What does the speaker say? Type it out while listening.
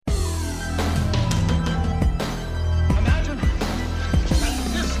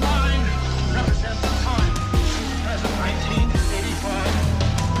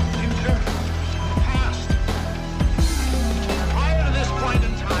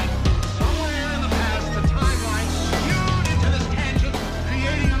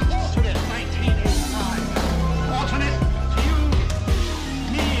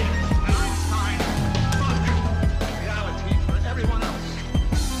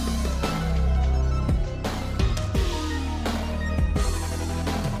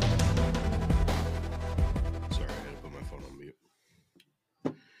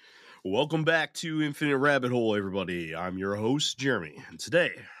Welcome back to Infinite Rabbit Hole, everybody. I'm your host, Jeremy, and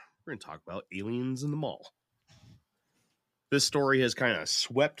today we're going to talk about aliens in the mall. This story has kind of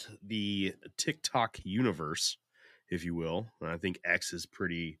swept the TikTok universe, if you will, and I think X is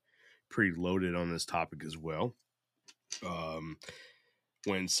pretty loaded on this topic as well.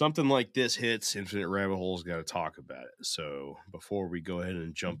 When something like this hits, Infinite Rabbit Hole's got to talk about it. So before we go ahead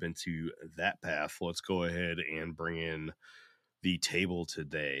and jump into that path, let's go ahead and bring in the table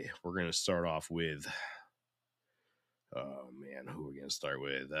today. We're going to start off with, who are we going to start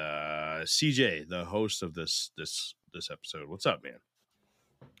with? CJ, the host of this episode. What's up, man?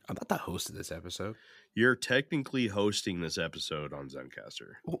 I'm not the host of this episode. You're technically hosting this episode on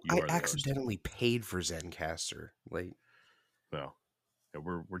Zencastr. Well, I accidentally paid for Zencastr. Well,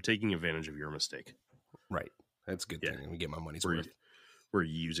 we're taking advantage of your mistake. Right. That's a good thing. We get my money's worth. We're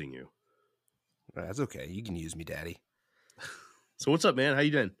using you. That's okay. You can use me, Daddy. So what's up, man? How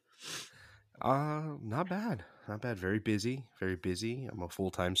you doing? Not bad. Not bad. Very busy. Very busy. I'm a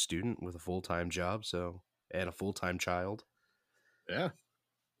full-time student with a full-time job, and a full-time child. Yeah.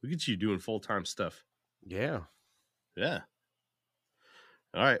 Look at you doing full-time stuff. Yeah. Yeah.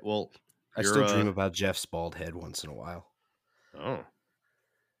 All right. Well, I still dream about Jeff's bald head once in a while. Oh.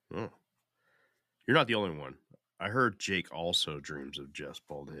 You're not the only one. I heard Jake also dreams of Jeff's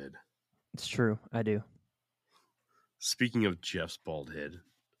bald head. It's true. I do. Speaking of Jeff's bald head,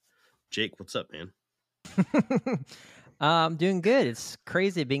 Jake, what's up, man? I'm doing good. It's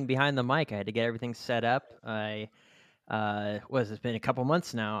crazy being behind the mic. I had to get everything set up. It's been a couple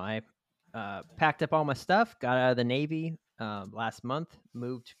months now. I packed up all my stuff, got out of the Navy last month,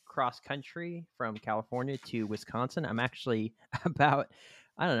 moved cross country from California to Wisconsin. I'm actually about,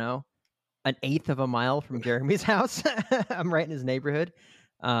 an eighth of a mile from Jeremy's house. I'm right in his neighborhood,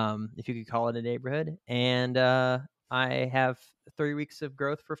 if you could call it a neighborhood. And I have 3 weeks of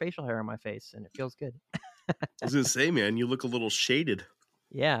growth for facial hair on my face, and it feels good. I was going to say, man, you look a little shaded.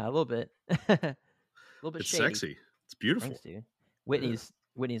 Yeah, a little bit. A little bit It's shady. Sexy. It's beautiful. Thanks, dude.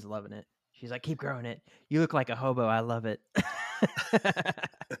 Whitney's loving it. She's like, keep growing it. You look like a hobo. I love it.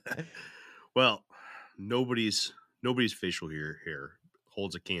 Well, nobody's facial hair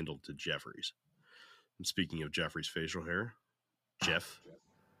holds a candle to Jeffrey's. And speaking of Jeffrey's facial hair, Jeff,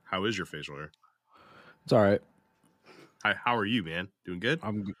 how is your facial hair? It's all right. How are you, man? Doing good?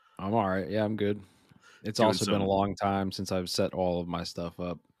 I'm all right. Yeah, I'm good. It's also been a long time since I've set all of my stuff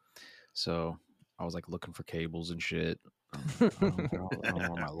up. So I was like looking for cables and shit. I don't know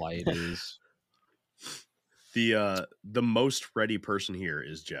where my light is. The most ready person here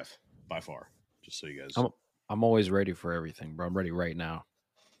is Jeff, by far. Just so you guys. I'm always ready for everything, bro. I'm ready right now.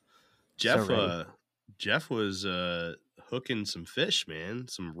 Jeff was hooking some fish, man.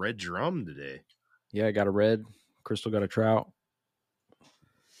 Some red drum today. Yeah, I got a red. Crystal got a trout.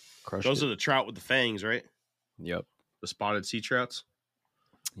 Those are the trout with the fangs, right? Yep. The spotted sea trouts.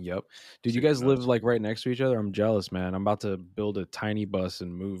 Yep. Dude, you guys live like right next to each other? I'm jealous, man. I'm about to build a tiny bus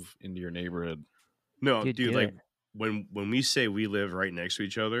and move into your neighborhood. No, dude, like when we say we live right next to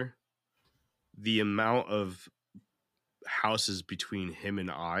each other, the amount of houses between him and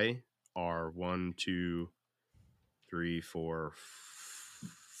I are 1, 2, 3, 4,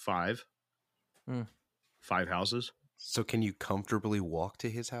 5. 5 houses. So can you comfortably walk to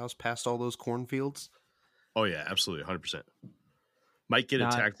his house past all those cornfields? Oh yeah, absolutely, 100%. Might get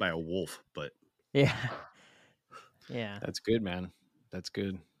attacked by a wolf, but yeah. That's good, man. That's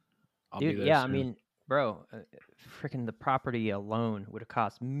good. Dude, yeah, soon. I mean, bro, freaking the property alone would have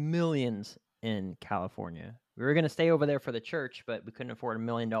cost millions in California. We were going to stay over there for the church, but we couldn't afford $1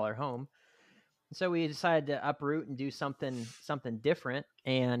 million home. So we decided to uproot and do something different,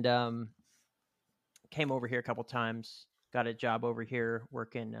 and came over here a couple times, got a job over here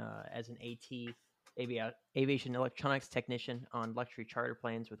working as an aviation electronics technician on luxury charter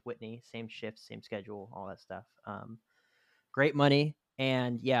planes with Whitney. Same shifts, same schedule, all that stuff. Great money,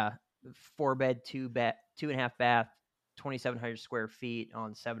 and 4-bed, 2.5 bath, 2,700 square feet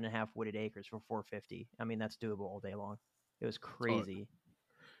on 7.5 wooded acres for $450. I mean, that's doable all day long. It was crazy.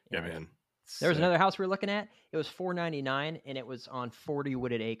 Yeah, man. There was another house we were looking at. It was $499, and it was on 40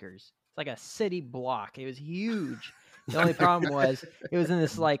 wooded acres. It's like a city block. It was huge. The only problem was it was in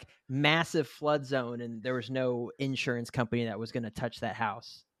this like massive flood zone, and there was no insurance company that was going to touch that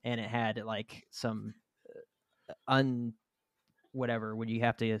house. And it had like some whatever, would you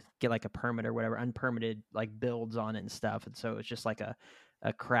have to get like a permit or whatever, unpermitted like builds on it and stuff. And so it's just like a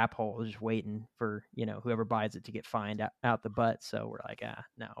crap hole just waiting for, whoever buys it to get fined out the butt. So we're like,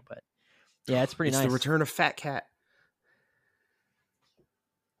 no, but yeah, it's pretty nice. It's the return of Fat Cat.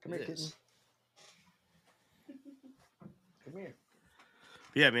 Come here, kitten. Come here.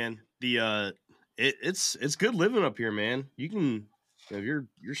 Yeah, man. it's good living up here, man. You can, if you're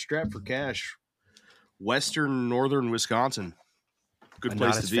strapped for cash. Western northern Wisconsin, good place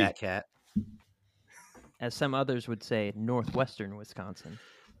not to as be. Fat cat. As some others would say, northwestern Wisconsin.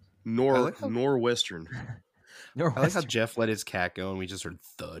 Norwestern. I like how Jeff let his cat go and we just heard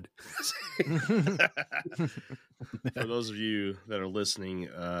thud. For those of you that are listening,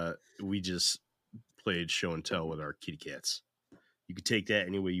 we just played show and tell with our kitty cats. You can take that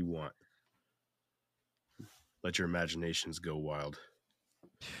any way you want. Let your imaginations go wild.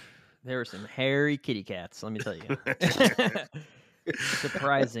 There were some hairy kitty cats, let me tell you.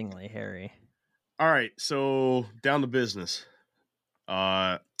 Surprisingly hairy. All right, so down to business.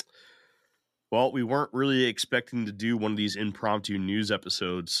 Well, we weren't really expecting to do one of these impromptu news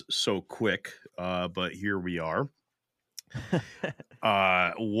episodes so quick, but here we are.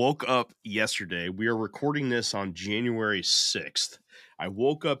 Woke up yesterday. We are recording this on January 6th. I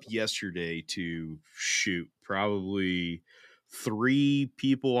woke up yesterday to shoot probably 3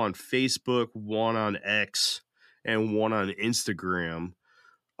 people on Facebook, 1 on X, and 1 on Instagram.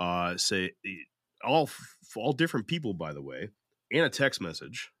 Say all different people, by the way, and a text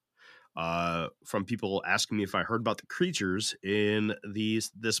message from people asking me if I heard about the creatures in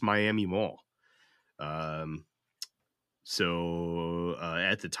this Miami mall. So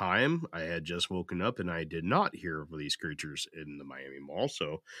at the time, I had just woken up and I did not hear of these creatures in the Miami mall.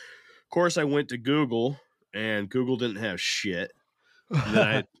 So, of course, I went to Google, and Google didn't have shit.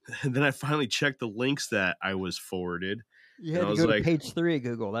 And then I finally checked the links that I was forwarded. You had to go to page 3 of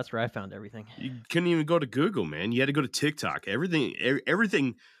Google. That's where I found everything. You couldn't even go to Google, man. You had to go to TikTok.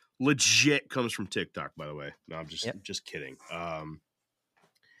 Everything legit comes from TikTok, by the way. No, I'm just kidding.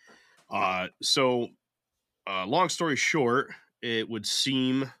 So long story short, it would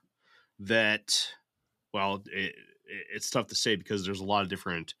seem that, well, it's tough to say because there's a lot of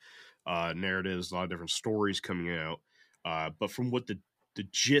different narratives, a lot of different stories coming out. But from what the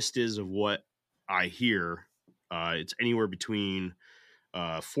gist is of what I hear, it's anywhere between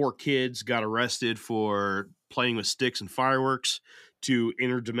 4 kids got arrested for playing with sticks and fireworks to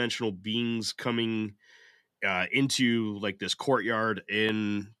interdimensional beings coming into like this courtyard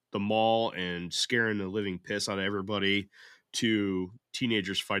in the mall and scaring the living piss out of everybody, to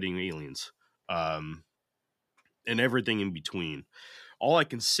teenagers fighting aliens, and everything in between. All I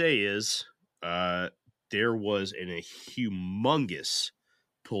can say is there was a humongous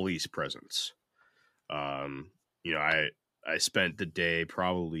police presence. I spent the day,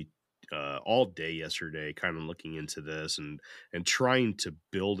 probably all day yesterday, kind of looking into this and trying to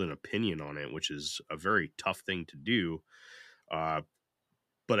build an opinion on it, which is a very tough thing to do.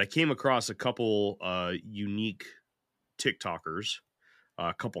 But I came across a couple unique TikTokers,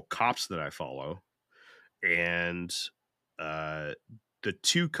 a couple cops that I follow, and the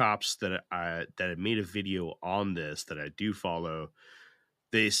 2 cops that had made a video on this that I do follow,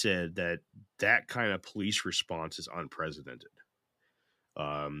 they said that kind of police response is unprecedented.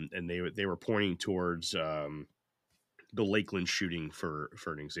 And they were pointing towards the Lakeland shooting for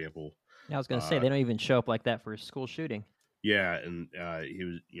an example. I was going to say, they don't even show up like that for a school shooting. Yeah, and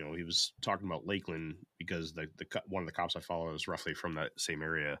he was talking about Lakeland because the one of the cops I follow is roughly from that same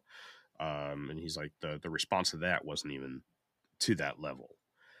area, and he's like the response to that wasn't even to that level.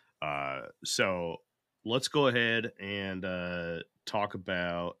 So let's go ahead and talk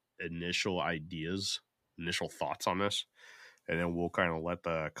about initial thoughts on this, and then we'll kind of let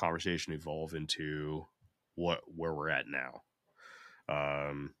the conversation evolve into where we're at now.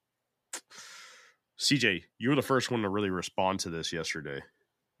 CJ, you were the first one to really respond to this yesterday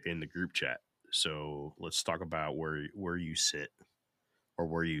in the group chat. So let's talk about where you sit or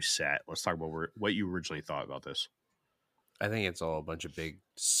where you sat. Let's talk about what you originally thought about this. I think it's all a bunch of big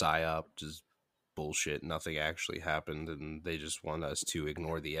psyop, just bullshit. Nothing actually happened, and they just want us to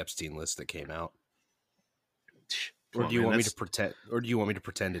ignore the Epstein list that came out. Or do you want me to pretend? Or do you want me to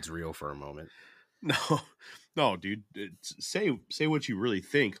pretend it's real for a moment? No, dude. Say what you really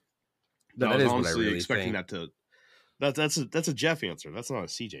think. That is what I really expecting think. That to. That's a Jeff answer. That's not a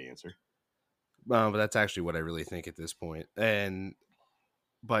CJ answer. But that's actually what I really think at this point.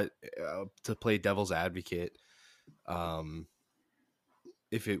 But to play devil's advocate,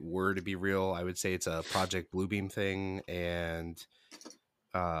 if it were to be real, I would say it's a Project Bluebeam thing, and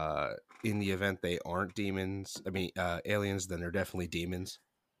in the event they aren't aliens, then they're definitely demons.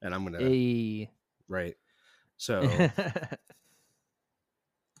 And I'm gonna right. So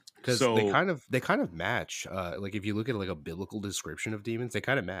because they kind of match. Like if you look at like a biblical description of demons, they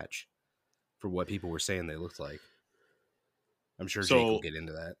kind of match for what people were saying they looked like. I'm sure Jake will get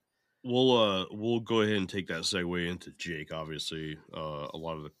into that. We'll go ahead and take that segue into Jake. Obviously, a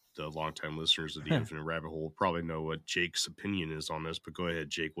lot of the the longtime listeners of the Infinite Rabbit Hole probably know what Jake's opinion is on this. But go ahead,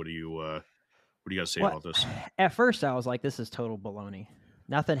 Jake. What do you got to say about this? At first, I was like, "This is total baloney.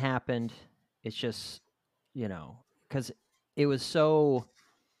 Nothing happened. It's just, because it was so,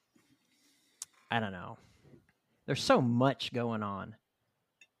 I don't know. There's so much going on."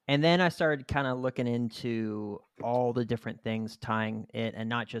 And then I started kind of looking into all the different things tying it, and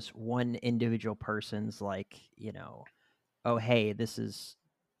not just one individual person's like, oh, hey, this is,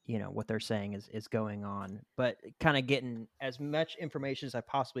 what they're saying is going on, but kind of getting as much information as I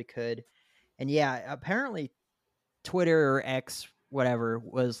possibly could. And yeah, apparently Twitter or X, whatever,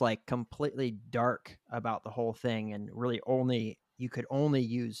 was like completely dark about the whole thing, and really you could only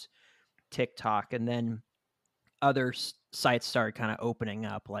use TikTok, and then other sites started kind of opening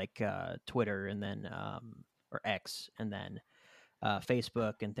up, like Twitter, and then or X, and then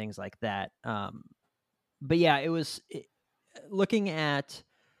Facebook and things like that. But yeah, it was looking at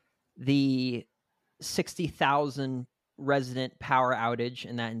the 60,000 resident power outage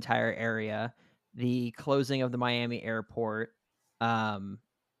in that entire area, the closing of the Miami airport.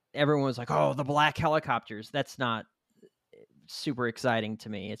 Everyone was like, "Oh, the black helicopters." That's not super exciting to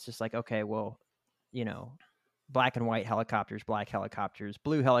me. It's just like, okay, well, black and white helicopters, black helicopters,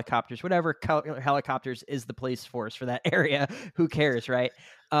 blue helicopters, whatever color helicopters is the police force for that area. Who cares, right?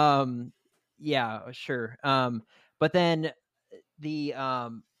 Yeah, sure. But then the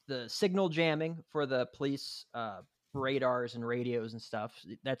signal jamming for the police radars and radios and stuff,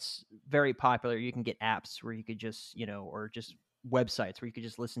 that's very popular. You can get apps where you could just, or just websites where you could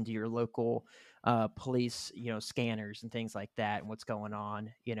just listen to your local police, scanners and things like that, and what's going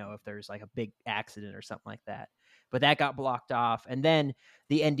on, if there's like a big accident or something like that. But that got blocked off. And then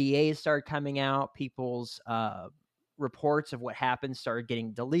the NDAs started coming out. People's reports of what happened started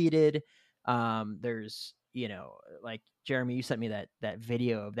getting deleted. There's, like Jeremy, you sent me that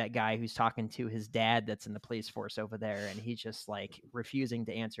video of that guy who's talking to his dad that's in the police force over there, and he's just like refusing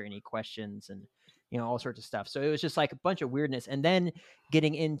to answer any questions, and all sorts of stuff. So it was just like a bunch of weirdness. And then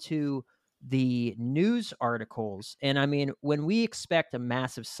getting into the news articles, and I mean, when we expect a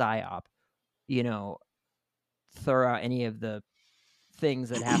massive psyop, throw out any of the things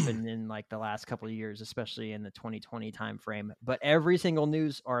that happened in like the last couple of years, especially in the 2020 timeframe. But every single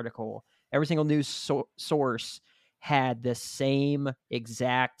news article, every single news source had the same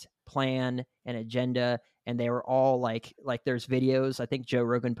exact plan and agenda, and they were all like there's videos. I think Joe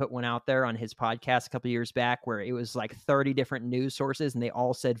Rogan put one out there on his podcast a couple of years back where it was like 30 different news sources, and they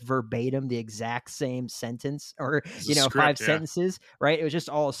all said verbatim the exact same sentence, or script, 5 sentences, right? It was just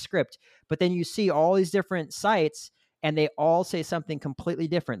all a script. But then you see all these different sites, and they all say something completely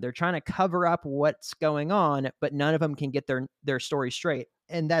different. They're trying to cover up what's going on, but none of them can get their story straight.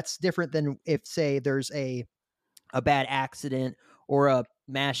 And that's different than if, say, there's a bad accident or a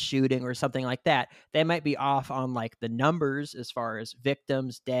mass shooting or something like that. They might be off on like the numbers as far as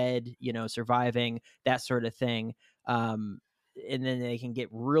victims, dead, surviving, that sort of thing. And then they can get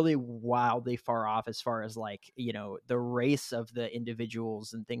really wildly far off as far as like, the race of the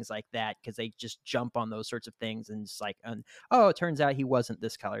individuals and things like that, because they just jump on those sorts of things, and it's like, oh, it turns out he wasn't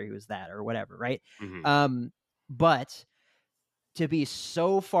this color, he was that, or whatever, right? Mm-hmm. But to be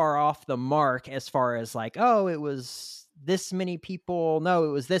so far off the mark as far as like, oh, it was this many people, no,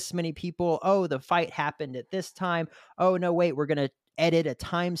 it was this many people, oh, the fight happened at this time, oh no, wait, we're gonna edit a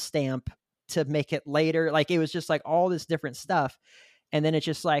timestamp to make it later. Like, it was just like all this different stuff. And then it's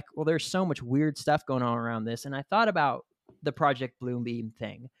just like, well, there's so much weird stuff going on around this. And I thought about the Project Bluebeam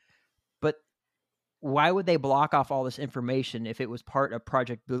thing, but why would they block off all this information if it was part of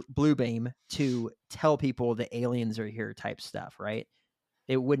Project Bluebeam to tell people the aliens are here type stuff, right?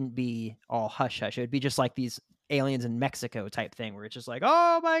 It wouldn't be all hush hush. It would be just like these aliens in Mexico type thing where it's just like,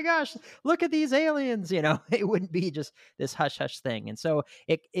 oh my gosh, look at these aliens, it wouldn't be just this hush hush thing. And so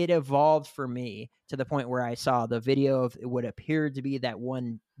it evolved for me to the point where I saw the video of what appeared to be that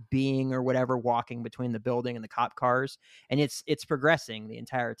one being or whatever walking between the building and the cop cars. And it's progressing the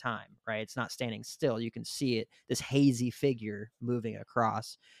entire time, right? It's not standing still. You can see it, this hazy figure moving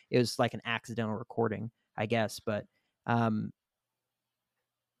across. It was like an accidental recording, I guess. But I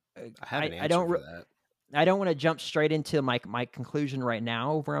have an answer for that. I don't want to jump straight into my conclusion right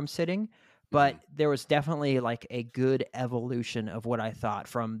now where I'm sitting, but there was definitely like a good evolution of what I thought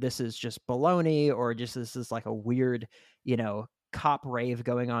from this is just baloney, or just this is like a weird, cop rave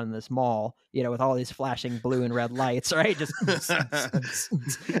going on in this mall, with all these flashing blue and red lights, right? Just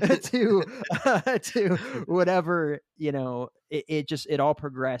to whatever, it all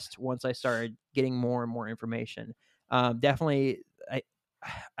progressed once I started getting more and more information. Definitely,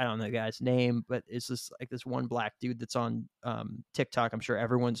 I don't know the guy's name, but it's just like this one black dude that's on TikTok. I'm sure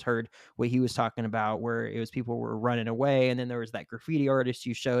everyone's heard what he was talking about, where it was people were running away. And then there was that graffiti artist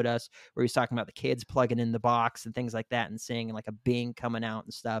you showed us where he was talking about the kids plugging in the box and things like that and seeing like a Bing coming out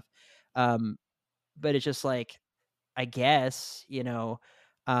and stuff. But it's just like, I guess,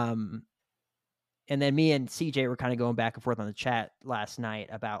 and then me and CJ were kind of going back and forth on the chat last night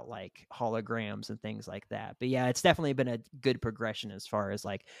about like holograms and things like that. But yeah, it's definitely been a good progression as far as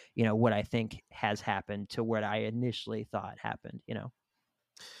like, what I think has happened to what I initially thought happened,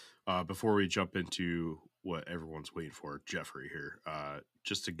 Before we jump into what everyone's waiting for, Jeffrey here,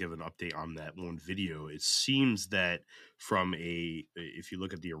 just to give an update on that one video, it seems that if you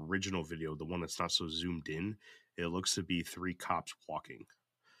look at the original video, the one that's not so zoomed in, it looks to be 3 cops walking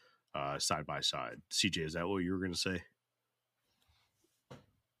side by side. CJ, is that what you were going to say?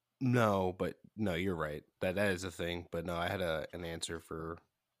 No, you're right. That is a thing. But no, I had an answer for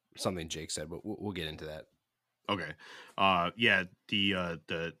something Jake said, but we'll get into that. Okay. Yeah,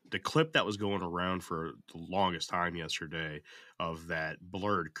 the clip that was going around for the longest time yesterday of that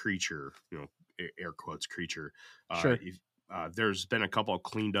blurred creature, air quotes creature. Sure. There's been a couple of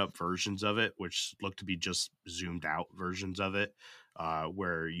cleaned up versions of it, which look to be just zoomed out versions of it,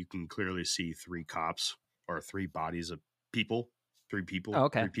 where you can clearly see 3 cops or 3 bodies of people, 3 people, Oh,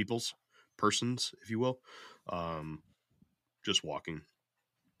 okay. 3 people's persons, if you will, just walking.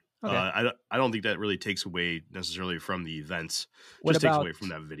 Okay. I don't think that really takes away necessarily from the events. Takes away from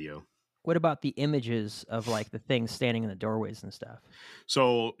that video. What about the images of like the things standing in the doorways and stuff?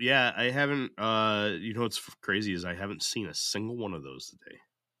 So yeah, I haven't. What's crazy is I haven't seen a single one of those today.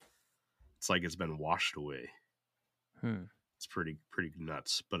 It's like it's been washed away. It's pretty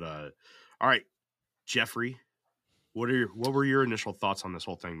nuts. But all right, Jeffrey, what were your initial thoughts on this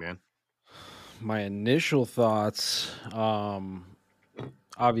whole thing, man? My initial thoughts,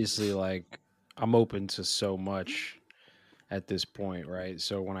 obviously, like, I'm open to so much at this point, right?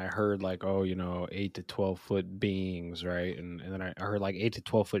 So when I heard like, 8 to 12 foot beings, right? And then I heard like 8 to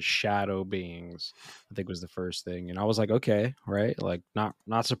 12 foot shadow beings, I think was the first thing. And I was like, okay, right? Like not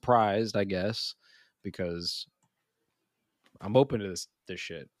surprised, I guess, because I'm open to this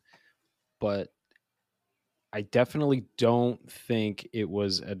shit. But I definitely don't think it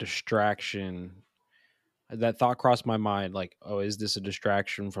was a distraction. That thought crossed my mind, like, oh, is this a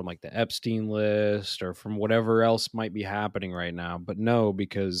distraction from like the Epstein list or from whatever else might be happening right now? But no,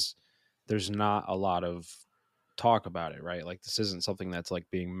 because there's not a lot of talk about it, right? Like, this isn't something that's like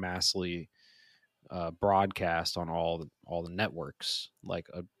being massively broadcast on all the networks, like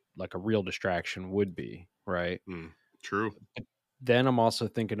a real distraction would be, right? True. But then I'm also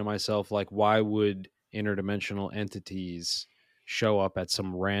thinking to myself, like, why would interdimensional entities show up at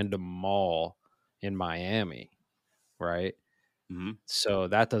some random mall in Miami, right? Mm-hmm. So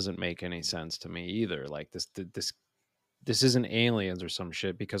that doesn't make any sense to me either. Like, this isn't aliens or some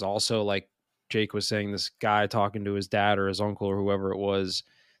shit, because also, like Jake was saying, this guy talking to his dad or his uncle or whoever it was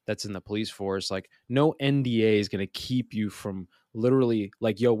that's in the police force, like, no NDA is going to keep you from literally,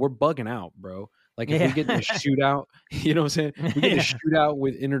 like, yo, we're bugging out, bro. Like, if we get in a shootout, you know what I'm saying? We get in a shootout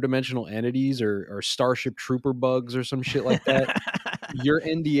with interdimensional entities or Starship Trooper bugs or some shit like that. Your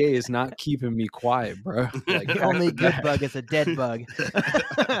NDA is not keeping me quiet, bro. Like, the only good bug is a dead bug.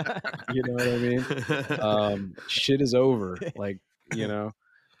 You know what I mean? Shit is over. Like,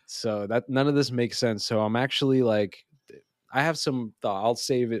 so that none of this makes sense. So I'm actually like, I have some thought. I'll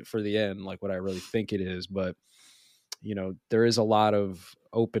save it for the end, like what I really think it is. But there is a lot of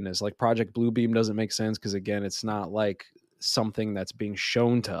openness. Like, Project Bluebeam doesn't make sense because, again, it's not like something that's being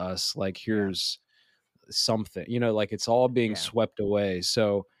shown to us. Like, here's something, like, it's all being swept away.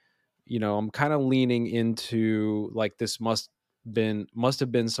 So, I'm kind of leaning into like, this must have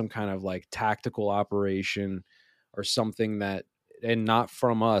been some kind of like tactical operation or something that, and not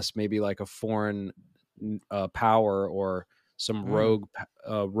from us, maybe like a foreign power or some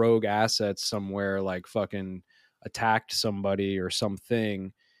rogue assets somewhere, like fucking attacked somebody or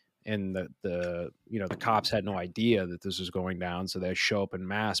something, and the cops had no idea that this was going down, so they show up in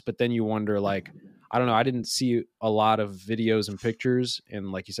mass. But then you wonder, like, I don't know, I didn't see a lot of videos and pictures,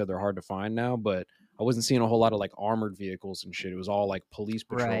 and like you said, they're hard to find now, but I wasn't seeing a whole lot of like armored vehicles and shit. It was all like police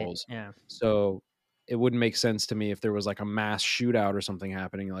patrols. Right, yeah. So it wouldn't make sense to me if there was like a mass shootout or something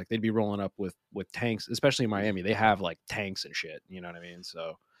happening. Like, they'd be rolling up with tanks, especially in Miami. They have like tanks and shit, you know what I mean?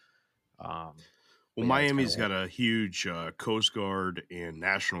 So well, Miami's got a huge Coast Guard and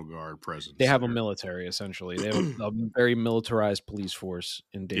National Guard presence. They have a military, essentially. They have a very militarized police force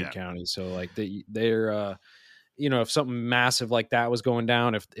in Dade County. So like they're if something massive like that was going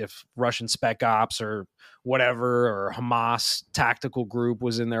down, if Russian spec ops or whatever, or Hamas tactical group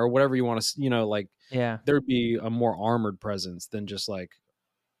was in there, or whatever you want to, there'd be a more armored presence than just like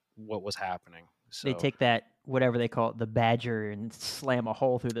what was happening. So they take that, whatever they call it, the Badger, and slam a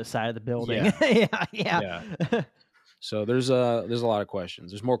hole through the side of the building. Yeah. So there's a lot of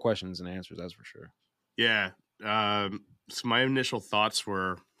questions. There's more questions than answers, that's for sure. Yeah. So my initial thoughts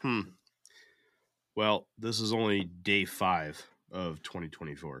were, well, this is only day 5 of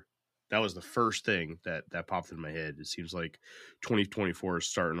 2024. That was the first thing that popped in my head. It seems like 2024 is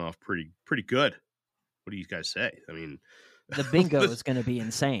starting off pretty good. What do you guys say? I mean, the bingo is going to be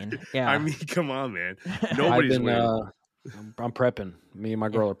insane. Yeah. I mean, come on, man. Nobody's winning. I'm prepping. Me and my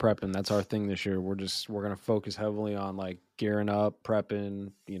girl are prepping. That's our thing this year. We're going to focus heavily on like gearing up,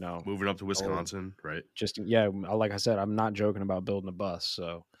 prepping, moving up to Wisconsin, right? Just, like I said, I'm not joking about building a bus.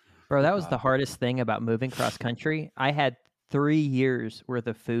 So, bro, that was the hardest thing about moving cross country. I had 3 years worth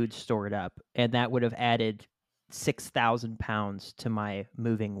of food stored up, and that would have added 6,000 pounds to my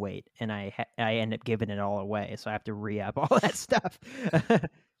moving weight, and I end up giving it all away, so I have to re-up all that stuff.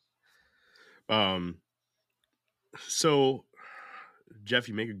 So, Jeff,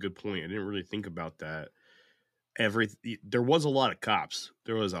 you make a good point. I didn't really think about that. There was a lot of cops.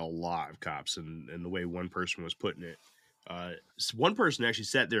 There was a lot of cops, and the way one person was putting it. One person actually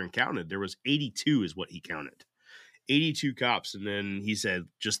sat there and counted. There was 82 is what he counted. 82 cops, and then he said,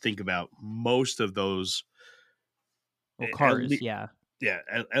 just think about most of those. Cars,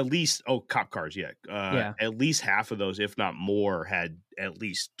 at least cop cars, at least half of those, if not more, had at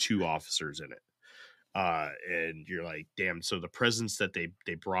least 2 officers in it. And you're like, damn. So the presence that they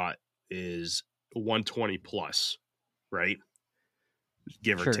brought is 120 plus, right?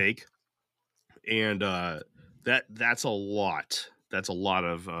 Give or take. And that's a lot. That's a lot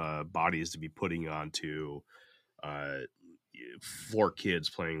of bodies to be putting onto 4 kids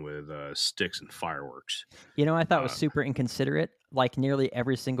playing with sticks and fireworks. I thought was super inconsiderate. Like nearly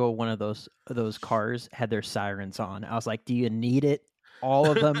every single one of those cars had their sirens on. I was like, do you need it?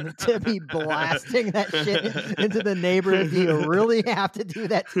 All of them to be blasting that shit into the neighborhood? Do you really have to do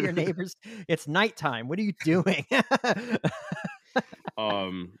that to your neighbors? It's nighttime. What are you doing?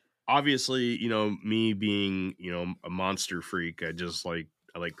 Obviously, me being, a monster freak, I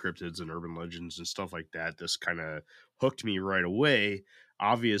like cryptids and urban legends and stuff like that. This kind of hooked me right away.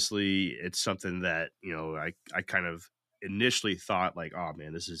 Obviously, it's something that, I kind of initially thought like, oh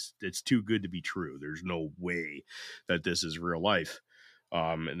man, it's too good to be true. There's no way that this is real life.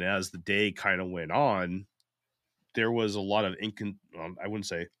 And as the day kind of went on, there was a lot of I wouldn't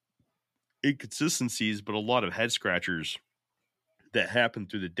say inconsistencies, but a lot of head scratchers that happened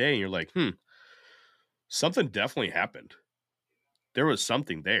through the day. And you're like, something definitely happened. There was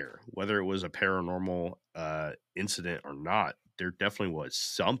something there, whether it was a paranormal incident or not. There definitely was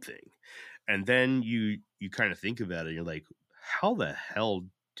something. And then you kind of think about it. You're like, how the hell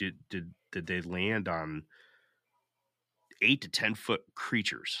did they land on 8 to 10 foot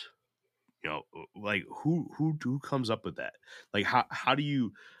creatures? Like who comes up with that? Like how do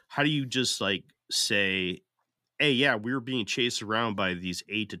you just like say, hey, yeah, we were being chased around by these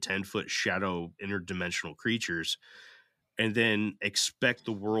 8 to 10 foot shadow interdimensional creatures, and then expect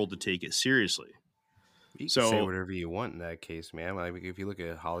the world to take it seriously? You can say whatever you want in that case, man. Like if you look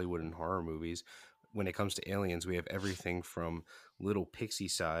at Hollywood and horror movies, when it comes to aliens, we have everything from little pixie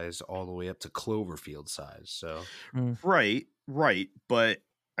size all the way up to Cloverfield size. So right. But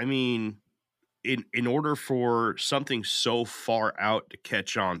I mean, in order for something so far out to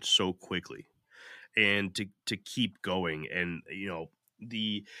catch on so quickly and to keep going, and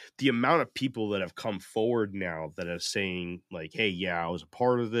the amount of people that have come forward now that are saying like, hey, yeah, I was a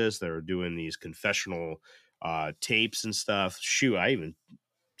part of this, that are doing these confessional tapes and stuff. Shoot, I even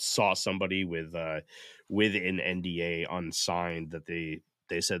saw somebody with an NDA unsigned that they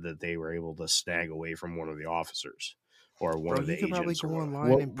said that they were able to snag away from one of the officers or one of the agents. Probably go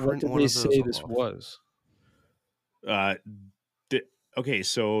online and print what one did of they those say off. this was? Okay,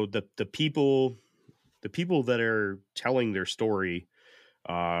 so the people that are telling their story,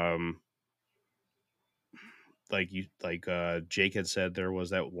 Jake had said, there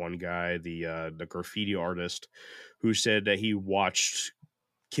was that one guy, the graffiti artist, who said that he watched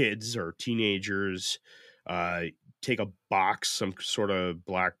kids or teenagers take a box, some sort of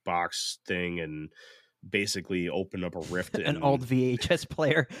black box thing, and basically open up a rift. An old VHS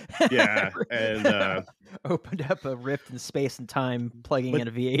player. Yeah, and opened up a rift in space and time, plugging in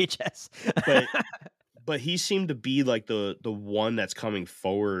a VHS. but he seemed to be like the one that's coming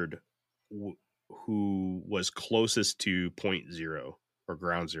forward who was closest to point zero or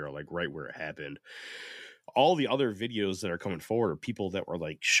ground zero, like right where it happened. all the other videos that are coming forward are people that were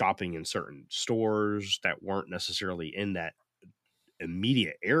like shopping in certain stores that weren't necessarily in that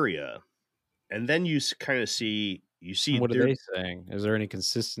immediate area. And then you kind of see what are they saying? Is there any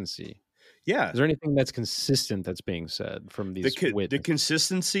consistency? Yeah. Is there anything that's consistent that's being said from these witnesses? The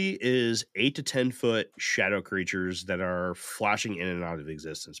consistency is 8 to 10 foot shadow creatures that are flashing in and out of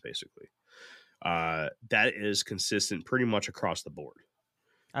existence, basically. That is consistent pretty much across the board.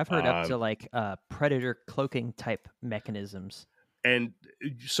 I've heard up to like predator cloaking type mechanisms. And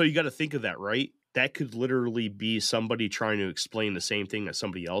so you got to think of that, right? That could literally be somebody trying to explain the same thing as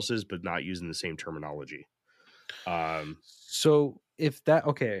somebody else's, but not using the same terminology. So if that,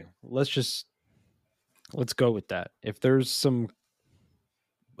 okay, let's go with that. If there's some,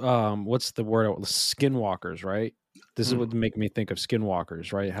 what's the word? Skinwalkers, right? This is what would make me think of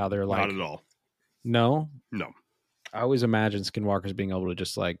skinwalkers, right? How they're like, not at all. No. I always imagine skinwalkers being able to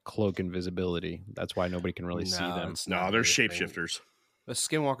just like cloak invisibility. That's why nobody can really see them. No, they're shapeshifters. The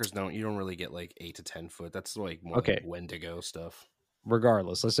skinwalkers you don't really get like 8 to 10 foot. That's like more like Wendigo stuff.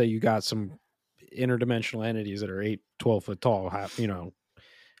 Regardless, let's say you got some interdimensional entities that are 12 foot tall.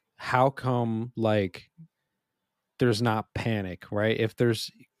 How come like there's not panic, right?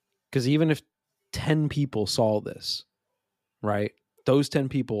 Because even if 10 people saw this, right? Those 10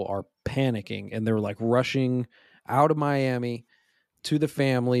 people are panicking and they're like rushing out of Miami to the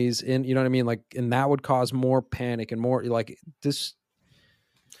families, and you know what I mean? Like, and that would cause more panic and more like this.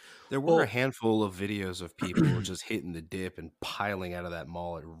 There were a handful of videos of people just hitting the dip and piling out of that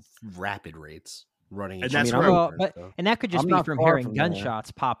mall at rapid rates, running. And that's and that could just be from hearing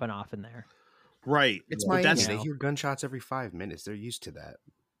gunshots popping off in there. Right. It's Miami. They hear gunshots every 5 minutes. They're used to that.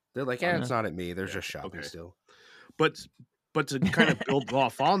 They're like, it's not at me. They're just shopping still. But to kind of build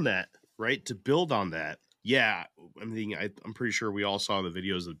off on that, right? To build on that, yeah. I mean, I'm pretty sure we all saw the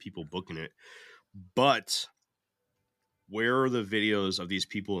videos of people booking it. But where are the videos of these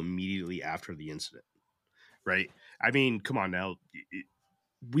people immediately after the incident? Right? I mean, come on now.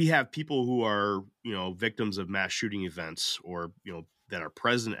 We have people who are, victims of mass shooting events or, that are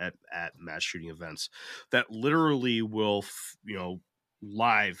present at mass shooting events that literally will,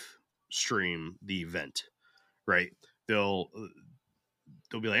 live stream the event, right? They'll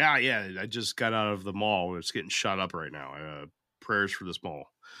be like, I just got out of the mall. It's getting shot up right now. Prayers for this mall.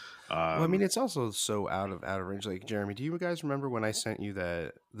 Well, I mean, it's also so out of range. Like, Jeremy, do you guys remember when I sent you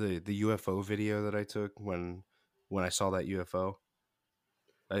the UFO video that I took when I saw that UFO?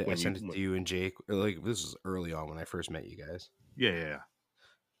 I sent it to you and Jake. Like, this was early on when I first met you guys. Yeah.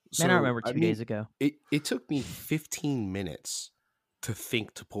 So, man, I remember 2 days ago. It took me 15 minutes to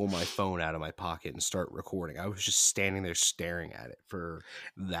think to pull my phone out of my pocket and start recording. I was just standing there staring at it for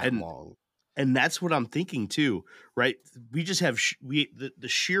that long. And that's what I'm thinking too, right? We just have the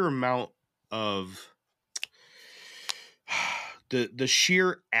sheer amount of the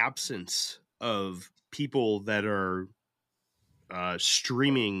sheer absence of people that are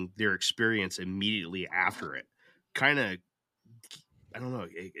streaming their experience immediately after it. Kind of, I don't know.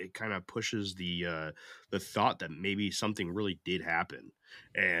 It kind of pushes the thought that maybe something really did happen,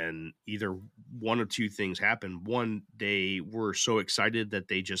 and either one or two things happened. One, they were so excited that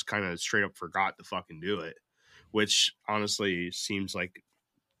they just kind of straight up forgot to fucking do it, which honestly seems like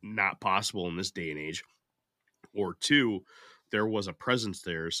not possible in this day and age. Or two, there was a presence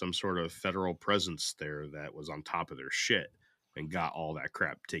there, some sort of federal presence there that was on top of their shit and got all that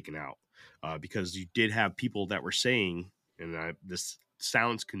crap taken out. Because you did have people that were saying, and this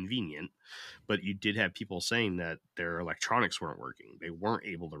sounds convenient, but you did have people saying that their electronics weren't working. They weren't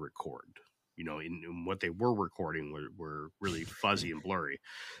able to record. In what they were recording were really fuzzy and blurry.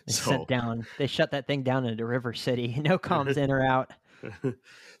 They shut that thing down into River City. No comms in or out.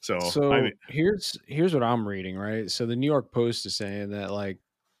 So I mean, here's what I'm reading, right? So the New York Post is saying that like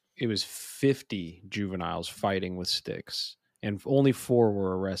it was 50 juveniles fighting with sticks and only 4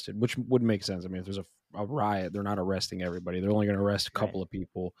 were arrested, which would make sense. I mean, if there's a riot, they're not arresting everybody. They're only going to arrest a couple of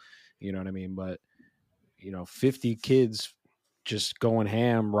people. You know what I mean? But 50 kids just going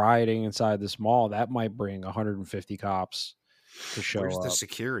ham, rioting inside this mall, that might bring 150 cops to show Where's up. The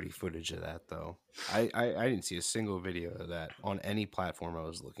security footage of that, though? I didn't see a single video of that on any platform I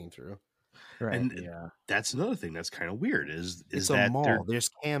was looking through. Right. And that's another thing that's kind of weird is it's that a mall. There's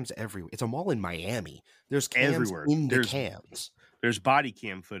cams everywhere. It's a mall in Miami. There's cams everywhere. There's cams. There's body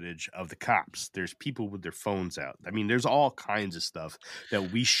cam footage of the cops. There's people with their phones out. I mean, there's all kinds of stuff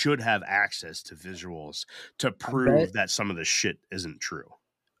that we should have access to visuals to prove that some of this shit isn't true.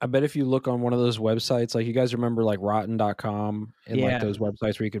 I bet if you look on one of those websites, like you guys remember like rotten.com and like those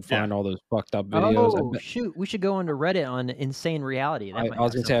websites where you can find all those fucked up videos. Oh, shoot. We should go onto Reddit on Insane Reality. That I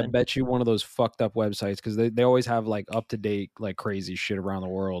was going to say, I bet you one of those fucked up websites, because they always have like up-to-date, like crazy shit around the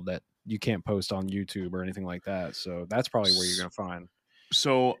world that you can't post on YouTube or anything like that. So that's probably where you're going to find.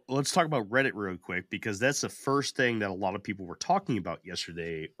 So let's talk about Reddit real quick, because that's the first thing that a lot of people were talking about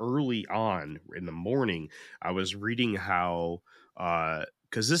yesterday early on in the morning. I was reading how,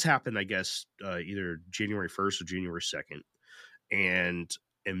 because this happened, I guess, either January 1st or January 2nd. And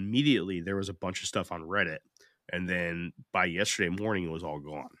immediately there was a bunch of stuff on Reddit. And then by yesterday morning, it was all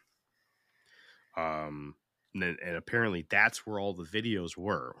gone. And apparently that's where all the videos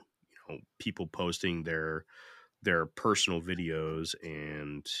were. You know, people posting their personal videos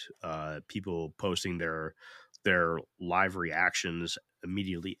and people posting their live reactions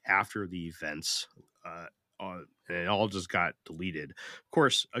immediately after the events, and it all just got deleted. Of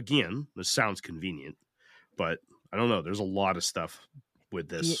course, again, this sounds convenient, but I don't know. There's a lot of stuff with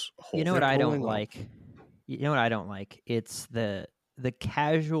this whole. You know what I don't like? You know what I don't like? It's the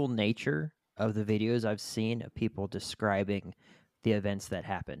casual nature of the videos I've seen of people describing the events that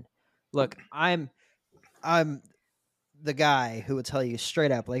happened. Look, I'm the guy who would tell you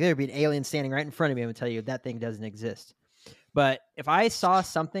straight up, like, there'd be an alien standing right in front of me and would tell you that thing doesn't exist. But if I saw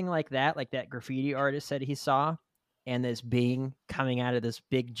something like that graffiti artist said he saw, and this being coming out of this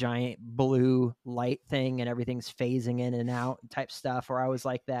big giant blue light thing and everything's phasing in and out type stuff, or I was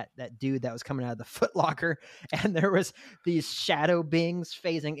like that dude that was coming out of the Foot Locker and there was these shadow beings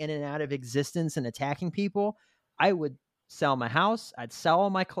phasing in and out of existence and attacking people, I would sell my house, I'd sell all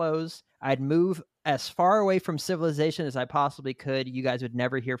my clothes, I'd move as far away from civilization as I possibly could. You guys would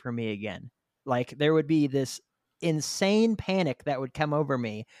never hear from me again. Like, there would be this insane panic that would come over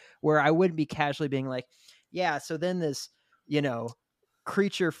me where I wouldn't be casually being like, yeah, so then this,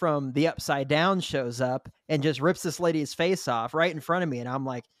 creature from the Upside Down shows up and just rips this lady's face off right in front of me. And I'm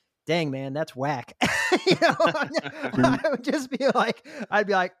like, dang, man, that's whack. I would just be like, I'd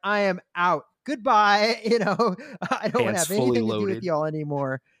be like, I am out. Goodbye. I don't want to have anything to do with y'all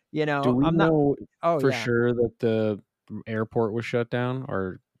anymore. Do we know for sure that the airport was shut down?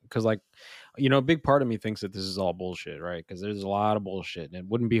 Or because, like, a big part of me thinks that this is all bullshit, right? Because there's a lot of bullshit, and it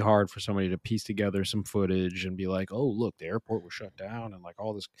wouldn't be hard for somebody to piece together some footage and be like, oh, look, the airport was shut down, and like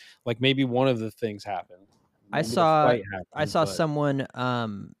all this, like maybe one of the things happened. I saw someone,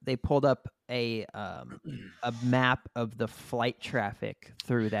 they pulled up a map of the flight traffic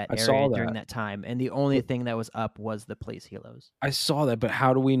through that area during that time, and the only thing that was up was the police helos. I saw that, but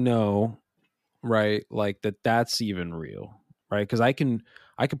how do we know, right? Like that's even real, right? Because I can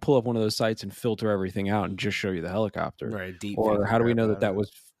pull up one of those sites and filter everything out and just show you the helicopter, right? Or how do we know that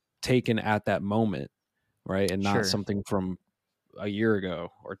was taken at that moment, right? And not something from a year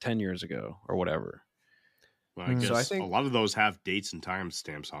ago or 10 years ago or whatever. Well, I guess I think a lot of those have dates and time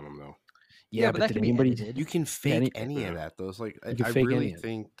stamps on them, though. Yeah, but did anybody? You can fake any of that. Those I really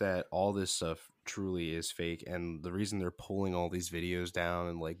think that all this stuff truly is fake, and the reason they're pulling all these videos down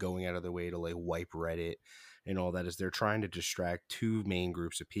and like going out of their way to like wipe Reddit and all that is they're trying to distract two main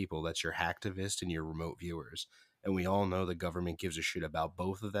groups of people. That's your hacktivists and your remote viewers, and we all know the government gives a shit about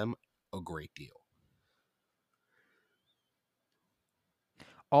both of them a great deal.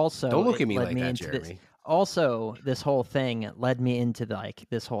 Also, don't look at me like that, Jeremy. Also, this whole thing led me into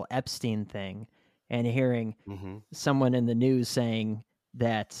this whole Epstein thing, and hearing someone in the news saying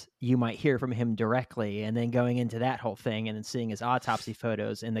that you might hear from him directly, and then going into that whole thing and then seeing his autopsy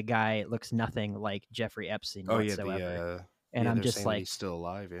photos, and the guy looks nothing like Jeffrey Epstein whatsoever. And I'm just like, he's still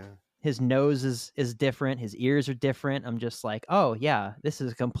alive, yeah. His nose is different, his ears are different. I'm just like, oh yeah, this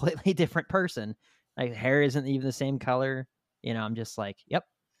is a completely different person. Like, hair isn't even the same color. I'm just like, yep.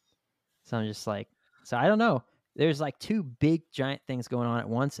 So I'm just like, so I don't know. There's like two big giant things going on at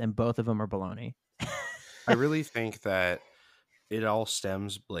once, and both of them are baloney. I really think that it all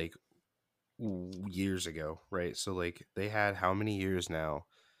stems like years ago, right? So like they had how many years now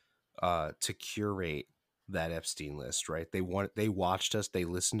to curate that Epstein list, right? They watched us, they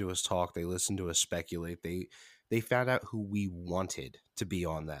listened to us talk, they listened to us speculate. They found out who we wanted to be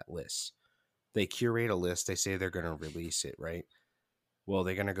on that list. They curate a list, they say they're going to release it, right? Well,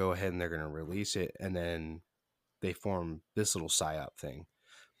 they're going to go ahead and they're going to release it, and then they form this little psyop thing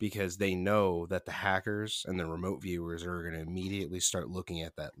because they know that the hackers and the remote viewers are going to immediately start looking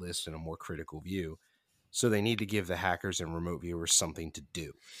at that list in a more critical view. So they need to give the hackers and remote viewers something to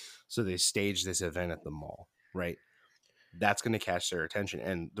do. So they stage this event at the mall, right? that's going to catch their attention.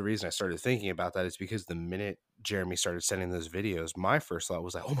 And the reason I started thinking about that is because the minute Jeremy started sending those videos, my first thought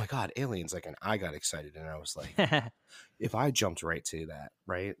was like, oh my God, aliens. Like, and I got excited and I was like, if I jumped right to that,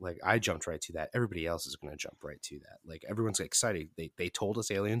 right? Like I jumped right to that, everybody else is going to jump right to that. Like everyone's excited. They told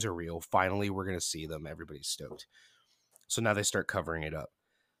us aliens are real. Finally, we're going to see them. Everybody's stoked. So now they start covering it up.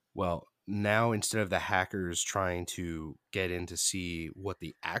 Well, now instead of the hackers trying to get in to see what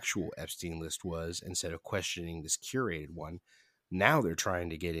the actual Epstein list was, instead of questioning this curated one, now they're trying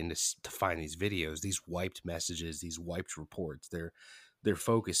to get in to find these videos, these wiped messages, these wiped reports. They're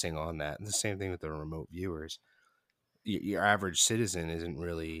focusing on that. And the same thing with the remote viewers. Your average citizen isn't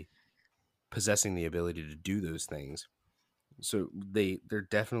really possessing the ability to do those things. So they're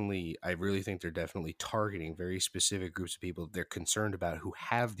definitely, I really think they're definitely targeting very specific groups of people they're concerned about who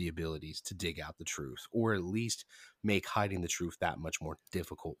have the abilities to dig out the truth, or at least make hiding the truth that much more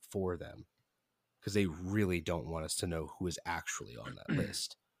difficult for them, because they really don't want us to know who is actually on that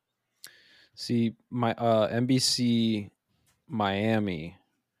list. See, my NBC Miami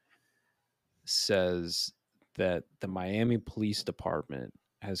says that the Miami Police Department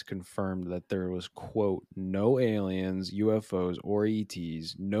has confirmed that there was, quote, no aliens, UFOs, or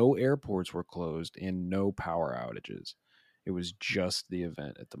ETs, no airports were closed, and no power outages. It was just the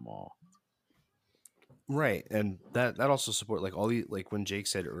event at the mall. Right. And that also support, like all the, like when Jake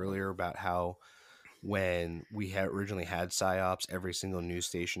said earlier about how when we had originally had PSYOPs, every single news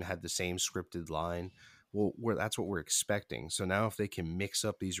station had the same scripted line. Well, that's what we're expecting. So now if they can mix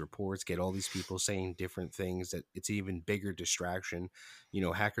up these reports, get all these people saying different things, that it's an even bigger distraction.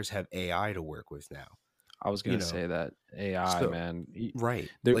 Hackers have AI to work with now. I was going to say that AI, so, man. Right.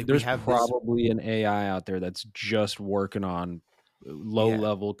 There's probably an AI out there that's just working on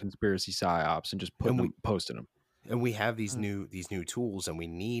low-level conspiracy PSYOPs and just posting them. And we have these new tools, and we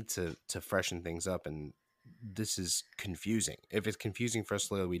need to freshen things up. And this is confusing. If it's confusing for us,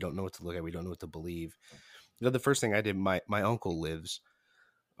 we don't know what to look at. We don't know what to believe. The first thing I did, my uncle lives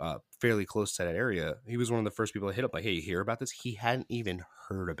fairly close to that area. He was one of the first people to hit up, like, hey, you hear about this? He hadn't even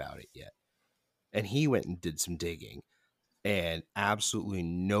heard about it yet. And he went and did some digging. And absolutely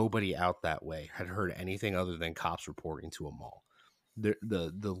nobody out that way had heard anything other than cops reporting to a mall.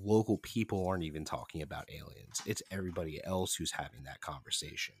 The local people aren't even talking about aliens. It's everybody else who's having that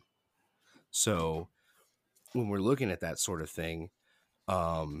conversation. So when we're looking at that sort of thing,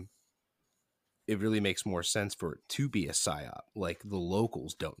 it really makes more sense for it to be a PSYOP. Like the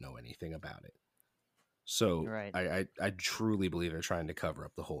locals don't know anything about it. So right. I truly believe they're trying to cover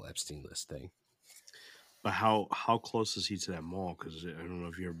up the whole Epstein list thing. But how close is he to that mall? Because I don't know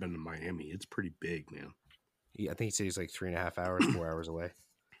if you've ever been to Miami. It's pretty big, man. Yeah, I think he said he's like 3.5 hours, 4 hours away.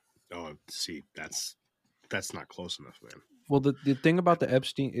 Oh, see, that's not close enough, man. Well, the thing about the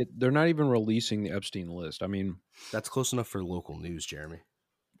Epstein, they're not even releasing the Epstein list. I mean, that's close enough for local news, Jeremy.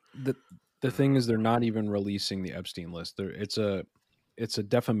 The thing is, they're not even releasing the Epstein list. It's a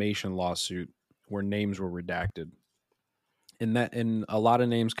defamation lawsuit where names were redacted, and a lot of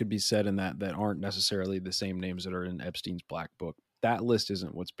names could be said in that aren't necessarily the same names that are in Epstein's black book. That list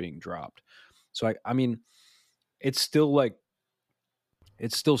isn't what's being dropped. So I mean, it's still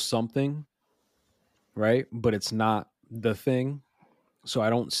something, right? But it's not the thing. So I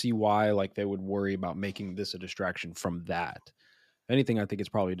don't see why they would worry about making this a distraction from that. If anything, I think it's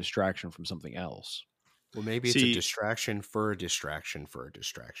probably a distraction from something else. Well, maybe it's a distraction for a distraction for a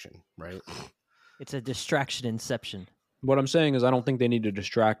distraction, right? It's a distraction inception. What I'm saying is I don't think they need to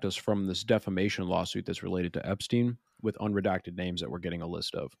distract us from this defamation lawsuit that's related to Epstein with unredacted names that we're getting a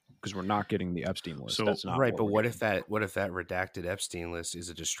list of, because we're not getting the Epstein list. So, that's not right, but what if that redacted Epstein list is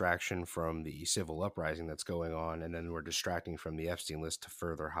a distraction from the civil uprising that's going on, and then we're distracting from the Epstein list to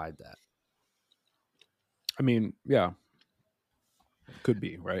further hide that? I mean, yeah. Could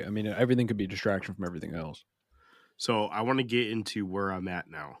be, right? I mean, everything could be a distraction from everything else. So I want to get into where I'm at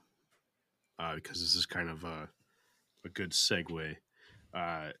now, because this is kind of a good segue.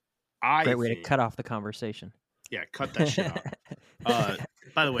 Great way to cut off the conversation. Yeah, cut that shit out.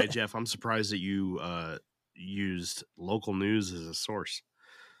 By the way, Jeff, I'm surprised that you used local news as a source.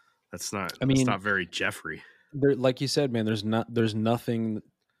 That's not very Jeffrey. Like you said, man, there's nothing.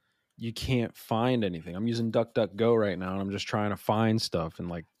 You can't find anything. I'm using DuckDuckGo right now, and I'm just trying to find stuff,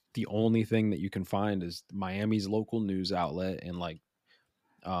 and the only thing that you can find is Miami's local news outlet and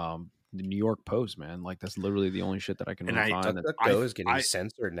the New York Post, man. That's literally the only shit that I can find. DuckDuckGo is getting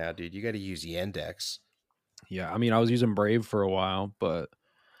censored now, dude. You got to use Yandex. Yeah, I mean, I was using Brave for a while, but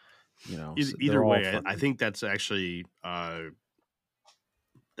either way, I think that's actually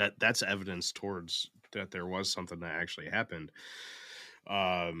that's evidence towards that there was something that actually happened.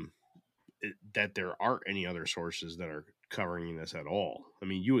 That there aren't any other sources that are covering this at all. I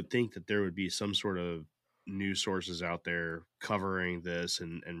mean, you would think that there would be some sort of news sources out there covering this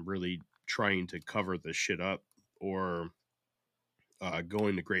and really trying to cover this shit up, or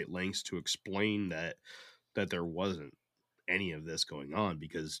going to great lengths to explain that there wasn't any of this going on,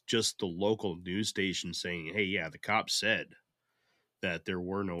 because just the local news station saying, hey, yeah, the cops said that there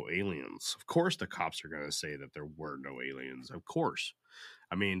were no aliens. Of course the cops are going to say that there were no aliens. Of course.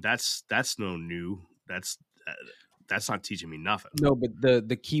 I mean, that's no new. That's not teaching me nothing. No, but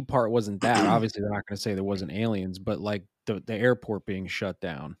the key part wasn't that. Obviously, they're not going to say there wasn't aliens, but like the airport being shut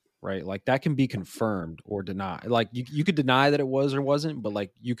down, right? Like that can be confirmed or denied. Like you could deny that it was or wasn't, but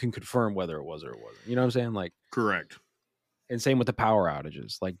like you can confirm whether it was or it wasn't. You know what I'm saying? Like, correct. And same with the power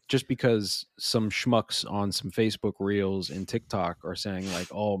outages. Like just because some schmucks on some Facebook reels and TikTok are saying like,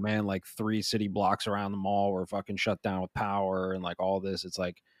 oh man, like 3 city blocks around the mall were fucking shut down with power and like all this, it's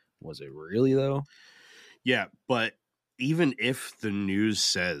like, was it really though? Yeah, but even if the news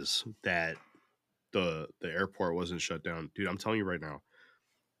says that the airport wasn't shut down, dude, I'm telling you right now,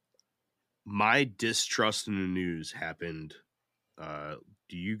 my distrust in the news happened.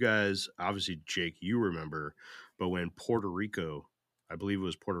 Do you guys, obviously, Jake, you remember, but when Puerto Rico, I believe it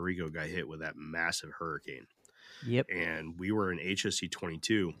was Puerto Rico, got hit with that massive hurricane. Yep. And we were in HSC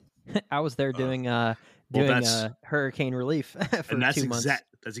 22. I was there doing hurricane relief for and 2 months.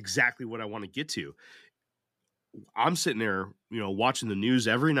 That's exactly what I want to get to. I'm sitting there, watching the news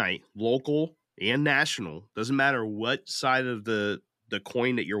every night, local and national. Doesn't matter what side of the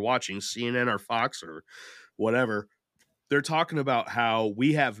coin that you're watching, CNN or Fox or whatever. They're talking about how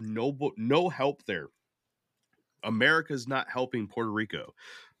we have no help there. America's not helping Puerto Rico.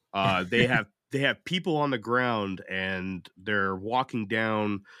 They have people on the ground and they're walking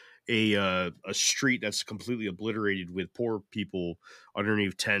down a street that's completely obliterated with poor people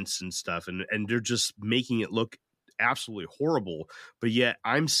underneath tents and stuff, and they're just making it look absolutely horrible. But yet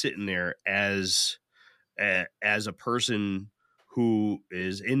I'm sitting there as a person who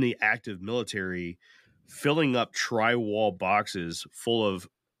is in the active military, filling up tri-wall boxes full of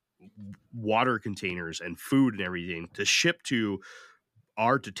water containers and food and everything to ship to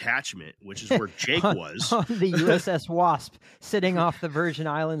our detachment, which is where Jake was on the USS Wasp, sitting off the Virgin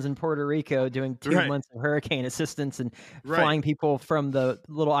Islands in Puerto Rico, doing 2 months of hurricane assistance and flying people from the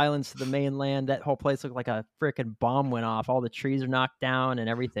little islands to the mainland. That whole place looked like a freaking bomb went off. All the trees are knocked down and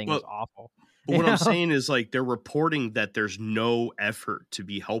everything was awful. But what I'm saying is, like, they're reporting that there's no effort to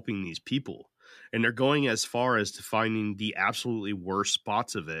be helping these people. And they're going as far as to finding the absolutely worst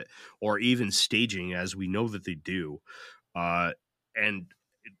spots of it, or even staging, as we know that they do, and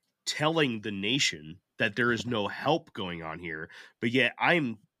telling the nation that there is no help going on here. But yet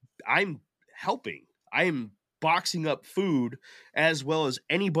I'm helping. I am boxing up food as well as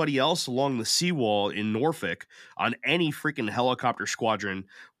anybody else along the seawall in Norfolk on any freaking helicopter squadron.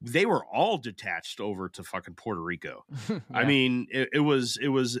 They were all detached over to fucking Puerto Rico. Yeah. I mean, it was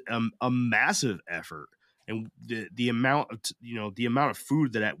a massive effort. And the amount of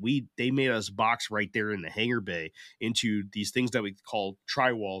food that they made us box right there in the hangar bay into these things that we call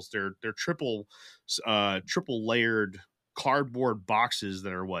tri-walls. They're triple layered cardboard boxes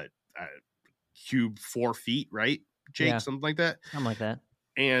that are cube 4 feet, right, Jake? Yeah. Something like that.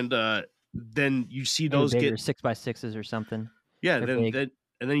 And then you see those get 6x6s or something. Yeah, and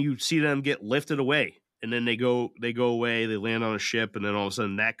then you see them get lifted away. And then they go away, they land on a ship, and then all of a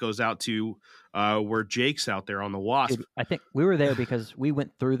sudden that goes out to where Jake's out there on the Wasp. Dude, I think we were there because we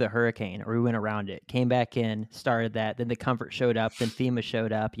went through the hurricane, or we went around it, came back in, started that, then the Comfort showed up, then FEMA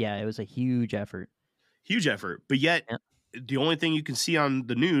showed up. Yeah, it was a huge effort. But yet the only thing you can see on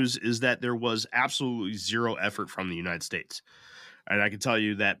the news is that there was absolutely zero effort from the United States. And I can tell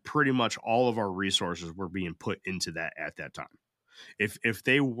you that pretty much all of our resources were being put into that at that time. If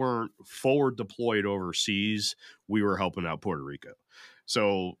they weren't forward deployed overseas, we were helping out Puerto Rico.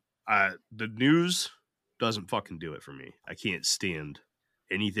 So the news doesn't fucking do it for me. I can't stand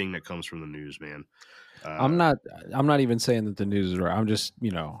anything that comes from the news, man. I'm not even saying that the news is right. I'm just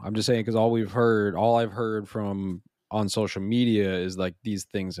saying, because all I've heard from on social media is like these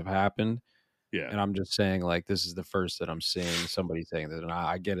things have happened. Yeah. And I'm just saying, like, this is the first that I'm seeing somebody saying that. And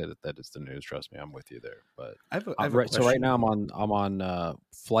I get it that it's the news. Trust me, I'm with you there. But so right now I'm on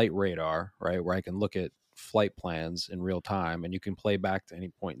flight radar, right, where I can look at flight plans in real time, and you can play back to any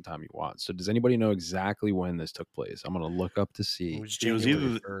point in time you want. So does anybody know exactly when this took place? I'm going to look up to see. It was either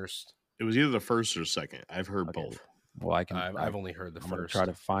the first or second. I've heard both. Well, I've only heard the first. Try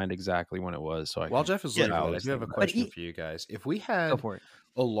to find exactly when it was. So while Jeff is looking, I do have a question for you guys. If we had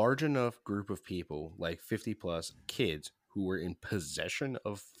a large enough group of people, like 50 plus kids, who were in possession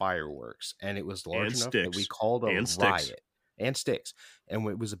of fireworks, and it was large And enough that we sticks. called a And sticks. riot. And sticks. And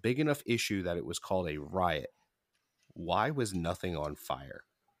it was a big enough issue that it was called a riot. Why was nothing on fire?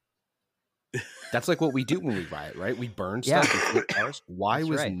 That's like what we do when we riot, right? We burn stuff. We flip cars. Why That's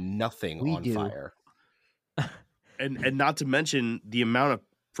was right. nothing We on do. fire? And not to mention the amount of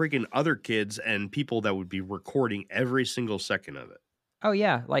freaking other kids and people that would be recording every single second of it. Oh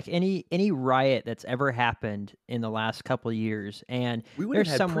yeah, like any riot that's ever happened in the last couple of years, and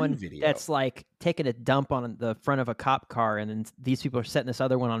there's someone that's like taking a dump on the front of a cop car, and then these people are setting this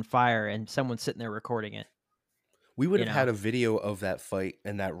other one on fire, and someone's sitting there recording it. We would have had a video of that fight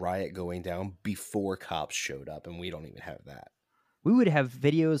and that riot going down before cops showed up, and we don't even have that. We would have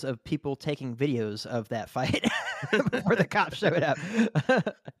videos of people taking videos of that fight before the cops showed up.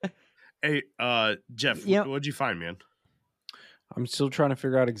 Hey, Jeff, what'd you find, man? I'm still trying to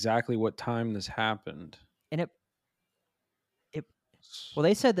figure out exactly what time this happened. And well,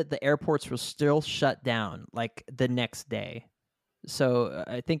 they said that the airports were still shut down like the next day. So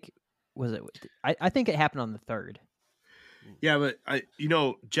I think I think it happened on the 3rd. Yeah, but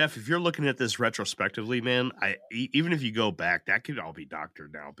Jeff, if you're looking at this retrospectively, man, even if you go back, that could all be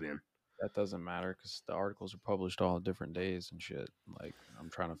doctored now, man. That doesn't matter because the articles are published all different days and shit. Like, I'm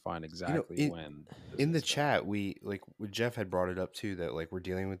trying to find exactly when. In the chat, Jeff had brought it up too, that like we're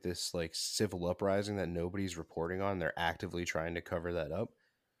dealing with this like civil uprising that nobody's reporting on. They're actively trying to cover that up.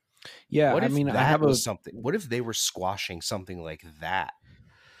 Yeah, something. What if they were squashing something like that?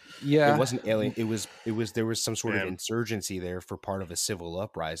 Yeah, it wasn't alien. It was. There was some sort of insurgency there for part of a civil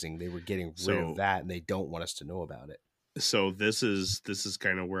uprising. They were getting rid of that, and they don't want us to know about it. So this is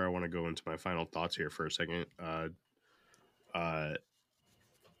kind of where I want to go into my final thoughts here for a second.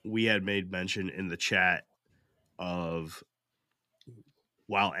 We had made mention in the chat of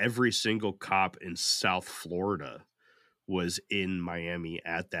while every single cop in South Florida was in Miami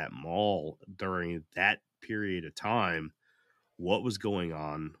at that mall during that period of time, what was going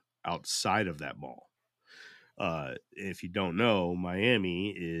on outside of that mall? If you don't know,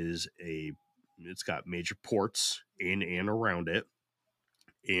 Miami it's got major ports in and around it,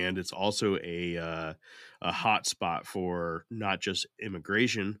 and it's also a hot spot for not just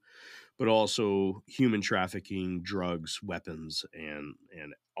immigration, but also human trafficking, drugs, weapons, and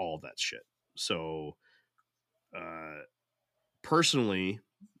all that shit. So, personally,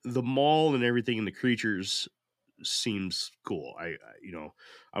 the mall and everything and the creatures seems cool.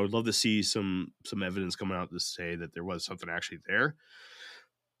 I would love to see some evidence coming out to say that there was something actually there.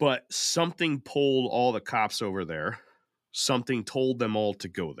 But something pulled all the cops over there. Something told them all to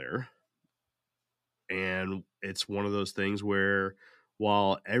go there. And it's one of those things where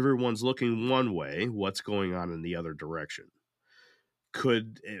while everyone's looking one way, what's going on in the other direction?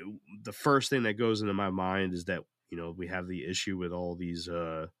 The first thing that goes into my mind is that, we have the issue with all these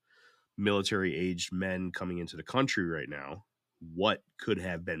military-aged men coming into the country right now. What could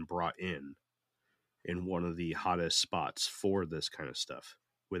have been brought in one of the hottest spots for this kind of stuff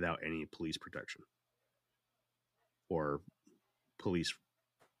without any police protection or police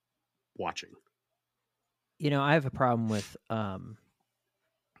watching? I have a problem with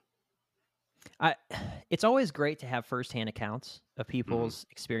it's always great to have firsthand accounts of people's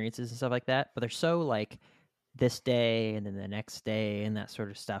experiences and stuff like that, but they're so like this day and then the next day and that sort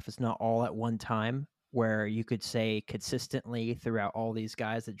of stuff. It's not all at one time where you could say consistently throughout all these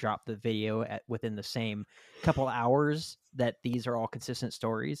guys that dropped the video within the same couple hours that these are all consistent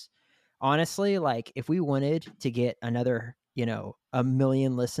stories. Honestly, like if we wanted to get another, 1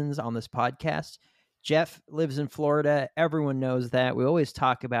 million listens on this podcast, Jeff lives in Florida. Everyone knows that. We always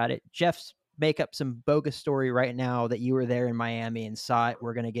talk about it. Jeff's make up some bogus story right now that you were there in Miami and saw it.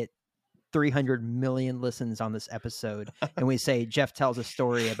 We're going to get 300 million listens on this episode. And we say Jeff tells a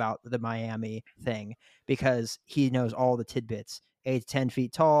story about the Miami thing because he knows all the tidbits. 8 to 10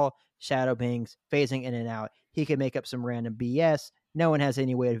 feet tall, shadow beings, phasing in and out. He can make up some random BS. No one has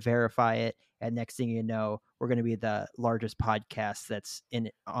any way to verify it. And next thing you know, we're going to be the largest podcast that's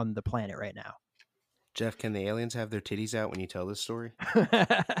on the planet right now. Jeff, can the aliens have their titties out when you tell this story?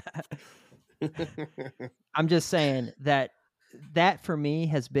 I'm just saying that for me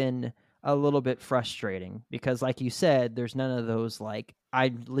has been a little bit frustrating because like you said, there's none of those like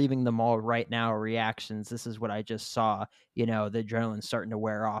I'm leaving the mall right now reactions. This is what I just saw, the adrenaline's starting to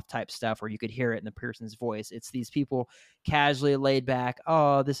wear off type stuff where you could hear it in the person's voice. It's these people casually laid back.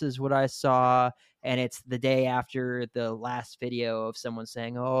 Oh, this is what I saw. And it's the day after the last video of someone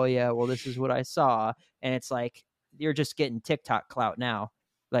saying, oh yeah, well, this is what I saw. And it's like, you're just getting TikTok clout now.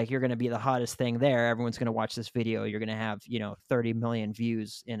 Like you're going to be the hottest thing there. Everyone's going to watch this video. You're going to have, 30 million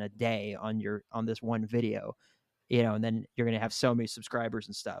views in a day on this one video. and then you're going to have so many subscribers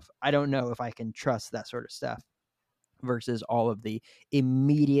and stuff. I don't know if I can trust that sort of stuff versus all of the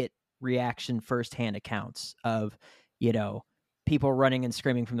immediate reaction firsthand accounts of, people running and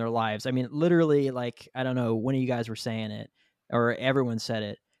screaming from their lives. I mean, literally, like, I don't know, one of you guys were saying it or everyone said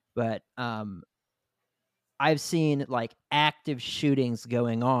it, but I've seen like active shootings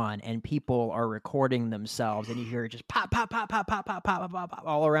going on and people are recording themselves and you hear just pop, pop, pop, pop, pop, pop, pop, pop, pop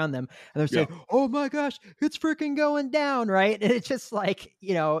all around them. And they're saying, oh my gosh, it's freaking going down. Right. And it's just like,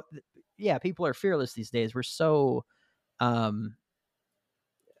 people are fearless these days. We're so, I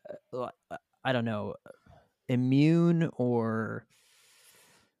don't know, immune or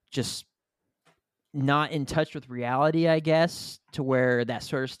just not in touch with reality, I guess, to where that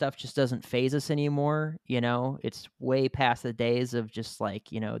sort of stuff just doesn't phase us anymore. It's way past the days of just like,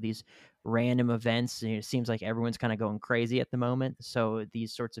 these random events. And it seems like everyone's kind of going crazy at the moment. So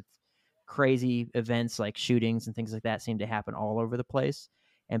these sorts of crazy events like shootings and things like that seem to happen all over the place.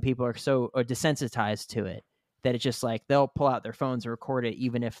 And people are so desensitized to it that it's just like they'll pull out their phones and record it,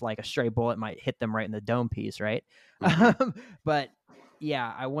 even if like a stray bullet might hit them right in the dome piece, right? But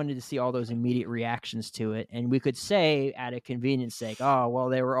yeah, I wanted to see all those immediate reactions to it. And we could say at a convenience sake, oh, well,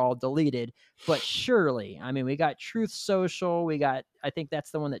 they were all deleted. But surely, I mean, we got Truth Social. I think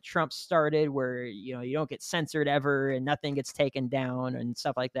that's the one that Trump started where, you don't get censored ever and nothing gets taken down and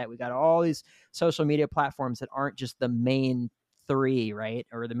stuff like that. We got all these social media platforms that aren't just the main 3, right?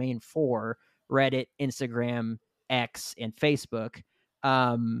 Or the main 4, Reddit, Instagram, X, and Facebook.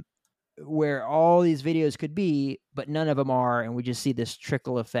 Where all these videos could be, but none of them are. And we just see this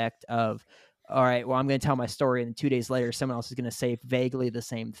trickle effect of, all right, well, I'm going to tell my story. And then 2 days later, someone else is going to say vaguely the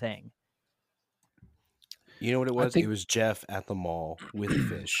same thing. You know what it was? It was Jeff at the mall with a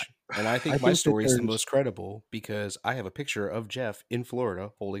fish. And I think my story is the most credible because I have a picture of Jeff in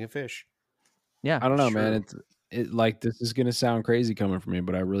Florida holding a fish. Yeah. I don't know, man. It like, this is going to sound crazy coming from me,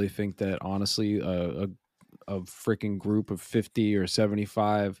 but I really think that honestly, a freaking group of 50 or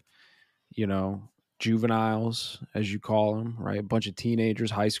 75, juveniles, as you call them, right? A bunch of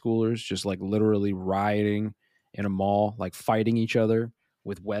teenagers, high schoolers, just like literally rioting in a mall, like fighting each other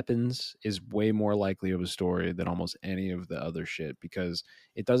with weapons is way more likely of a story than almost any of the other shit, because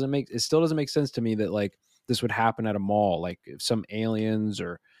it still doesn't make sense to me that like this would happen at a mall, like if some aliens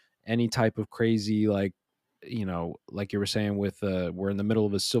or any type of crazy, like, like you were saying with we're in the middle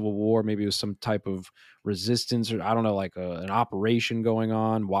of a civil war, maybe it was some type of resistance or I don't know, like an operation going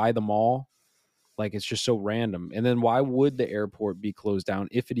on. Why the mall? Like, it's just so random. And then why would the airport be closed down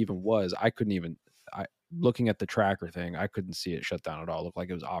if it even was? Looking at the tracker thing, I couldn't see it shut down at all. It looked like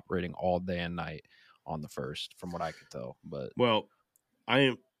it was operating all day and night on the 1st, from what I could tell. But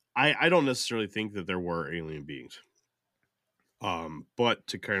I don't necessarily think that there were alien beings. But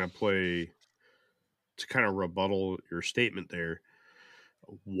to kind of rebuttal your statement there,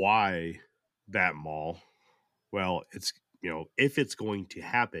 why that mall? Well, it's, if it's going to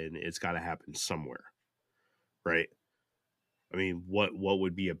happen, it's got to happen somewhere, right? I mean, what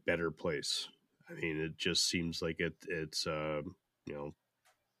would be a better place? I mean, it just seems like it's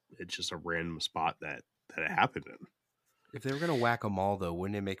it's just a random spot that it happened in. If they were gonna whack a mall, though,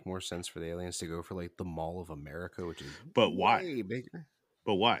 wouldn't it make more sense for the aliens to go for like the Mall of America, which is way bigger?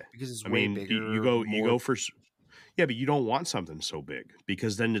 But why? Because it's way bigger. You go for, yeah, but you don't want something so big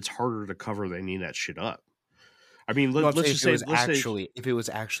because then it's harder to cover any of that shit up. I mean, let's just say if it was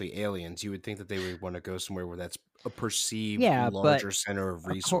actually aliens, you would think that they would want to go somewhere where that's a perceived larger center of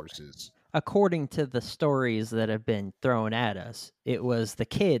resources. According to the stories that have been thrown at us, it was the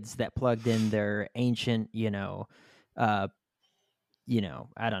kids that plugged in their ancient, I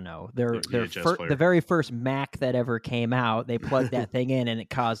don't know, the very first Mac that ever came out. They plugged that thing in, and it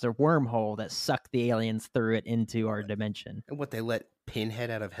caused a wormhole that sucked the aliens through it into our dimension. And what, they let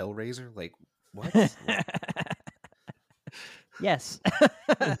Pinhead out of Hellraiser? Like, what? Yes.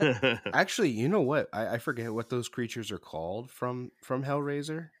 Actually, you know what? I forget what those creatures are called from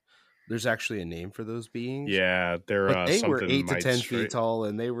Hellraiser. There's actually a name for those beings. Yeah, they were 8 to 10 feet tall,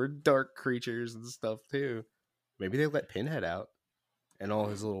 and they were dark creatures and stuff too. Maybe they let Pinhead out and all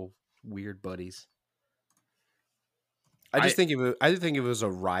his little weird buddies. I think if it was a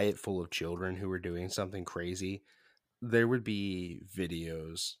riot full of children who were doing something crazy, there would be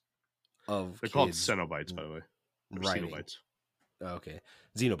videos of they're called Cenobites, by the way. Xenobites. Okay,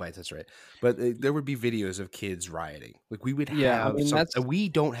 Xenobites. That's right. But there would be videos of kids rioting. Like we would have. Yeah, I mean, we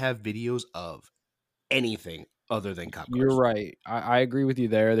don't have videos of anything other than cop cars. You're right. I agree with you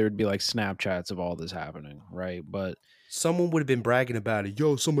there. There would be like Snapchats of all this happening, right? But someone would have been bragging about it.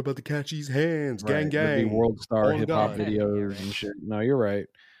 Yo, someone about to catch these hands. Right. Gang, gang. There'd be world star hip hop videos and shit. No, you're right.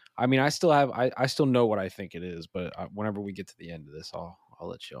 I mean, I still know what I think it is, but whenever we get to the end of this, I'll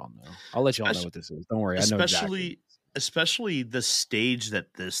let y'all know. I'll let y'all know what this is. Don't worry, I know exactly. Especially the stage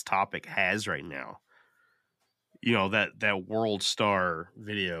that this topic has right now. You know, that World Star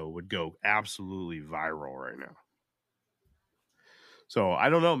video would go absolutely viral right now. So I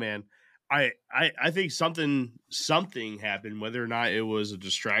don't know, man. I think something happened, whether or not it was a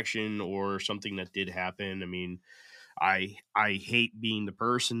distraction or something that did happen. I mean, I hate being the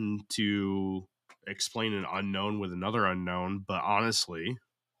person to explain an unknown with another unknown, but honestly,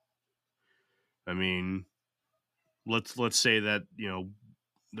 I mean, let's say that, you know,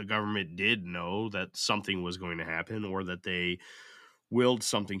 the government did know that something was going to happen, or that they willed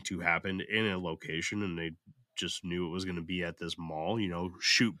something to happen in a location and they just knew it was going to be at this mall. You know,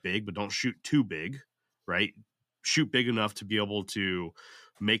 shoot big, but don't shoot too big, right? Shoot big enough to be able to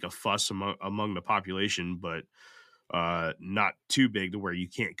make a fuss among the population, but not too big to where you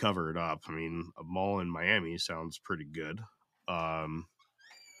can't cover it up. I mean, a mall in Miami sounds pretty good.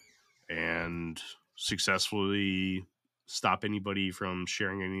 And successfully stop anybody from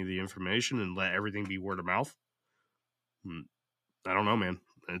sharing any of the information and let everything be word of mouth. I don't know, man.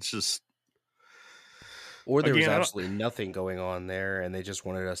 It's just, or there was absolutely nothing going on there, and they just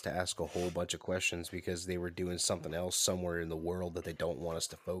wanted us to ask a whole bunch of questions because they were doing something else somewhere in the world that they don't want us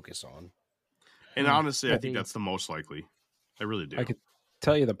to focus on. And honestly, I think that's the most likely. I really do. I could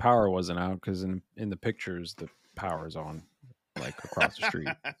tell you the power wasn't out because in the pictures the power is on, like across the street,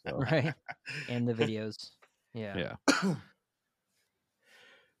 so. Right? And the videos, yeah.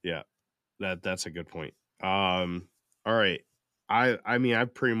 Yeah, that's a good point. All right. I mean, I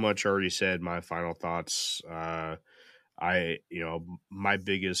pretty much already said my final thoughts. My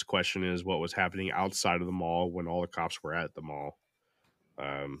biggest question is what was happening outside of the mall when all the cops were at the mall.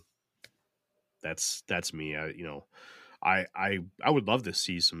 That's me. I would love to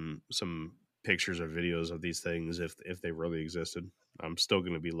see some pictures or videos of these things if they really existed. I'm still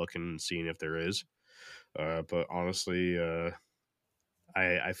going to be looking and seeing if there is. But honestly,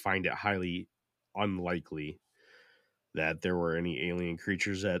 I find it highly unlikely that there were any alien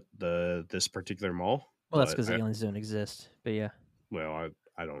creatures at this particular mall. Well, that's because aliens don't exist. But yeah. Well,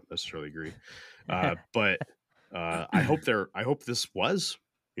 I don't necessarily agree. But I hope this was.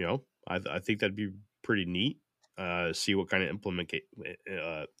 You know, I think that'd be pretty neat. See what kind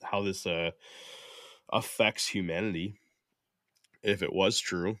of how this affects humanity. If it was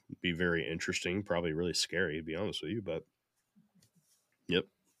true, it'd be very interesting. Probably really scary, to be honest with you. But yep,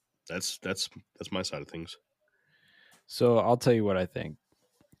 that's my side of things. So I'll tell you what I think.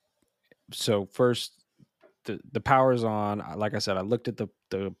 So first, the power's on. Like I said, I looked at the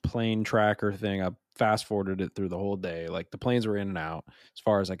plane tracker thing. I fast forwarded it through the whole day. Like the planes were in and out as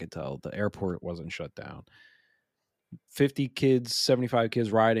far as I could tell. The airport wasn't shut down. 50 kids, 75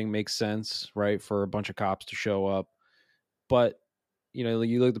 kids riding makes sense, right? For a bunch of cops to show up. But, you know,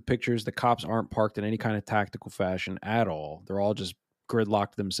 you look at the pictures, the cops aren't parked in any kind of tactical fashion at all. They're all just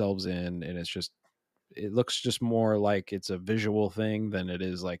gridlocked themselves in. And it looks just more like it's a visual thing than it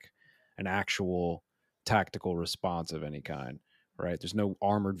is like an actual tactical response of any kind, right? There's no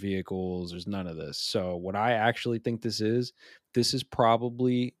armored vehicles. There's none of this. So what I actually think this is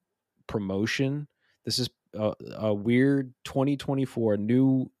probably promotion. This is a weird 2024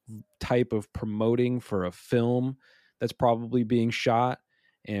 new type of promoting for a film that's probably being shot.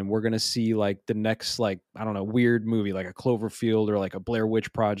 And we're going to see like the next, like, I don't know, weird movie, like a Cloverfield or like a Blair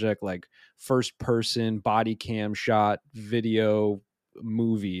Witch Project, like first person body cam shot video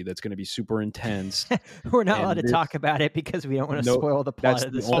movie that's going to be super intense. We're not allowed to talk about it because we don't want to spoil the plot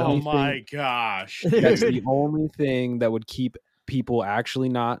of this film. Oh my gosh. That's the only thing that would keep people actually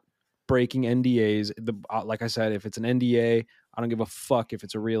not breaking NDAs. Like I said, if it's an NDA, I don't give a fuck if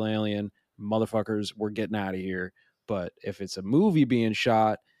it's a real alien. Motherfuckers, we're getting out of here. But if it's a movie being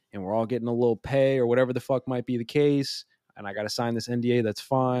shot and we're all getting a little pay or whatever the fuck might be the case, and I got to sign this NDA, that's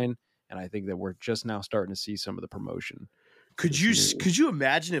fine. And I think that we're just now starting to see some of the promotion. Could you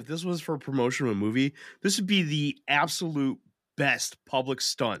imagine if this was for promotion of a movie? This would be the absolute best public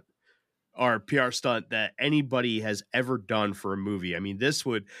stunt or PR stunt that anybody has ever done for a movie. I mean,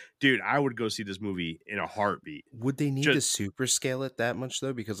 I would go see this movie in a heartbeat. Would they need to super scale it that much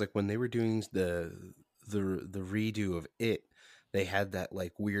though? Because like when they were doing the redo of it, they had that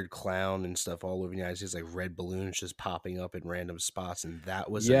like weird clown and stuff all over the United States, like red balloons just popping up in random spots, and that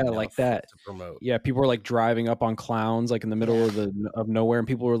was like that to promote. Yeah, people were like driving up on clowns like in the middle of nowhere, and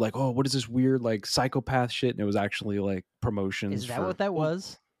people were like, "Oh, what is this weird like psychopath shit?" And it was actually like promotions. Is that what that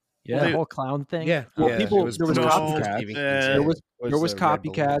was? Yeah, the whole clown thing. Yeah, well, yeah. there was copycats. There was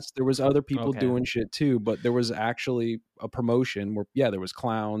copycats. There was other people Okay. doing shit too, but there was actually a promotion where there was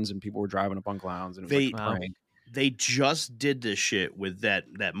clowns and people were driving up on clowns, and it was like a prank. They just did this shit with that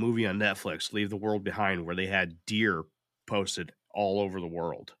movie on Netflix, Leave the World Behind, where they had deer posted all over the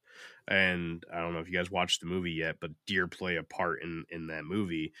world. And I don't know if you guys watched the movie yet, but deer play a part in that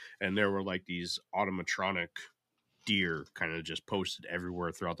movie. And there were like these automatronic deer kind of just posted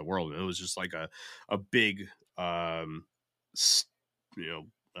everywhere throughout the world. And it was just like a big,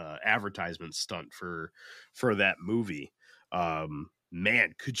 advertisement stunt for that movie.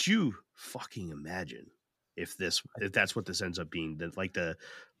 Man, could you fucking imagine if that's what this ends up being, like the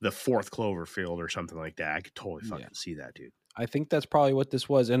fourth Cloverfield or something like that? I could totally fucking see that, dude. I think that's probably what this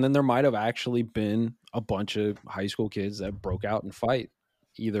was. And then there might have actually been a bunch of high school kids that broke out and fight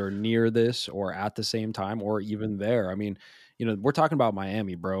either near this or at the same time or even there. I mean, we're talking about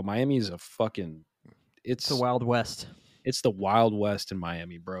Miami, bro. Miami is it's the Wild West. It's the Wild West in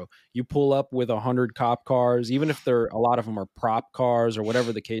Miami, bro. You pull up with 100 cop cars, even if a lot of them are prop cars or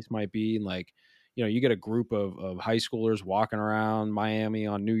whatever the case might be. And like, you get a group of high schoolers walking around Miami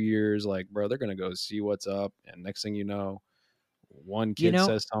on New Year's, like, bro, they're going to go see what's up. And next thing you know, one kid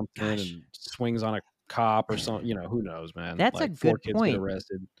says something and swings on a cop or something. Who knows, man? That's like, a good 4 kids point. get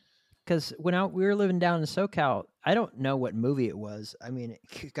arrested. Because when we were living down in SoCal, I don't know what movie it was. I mean,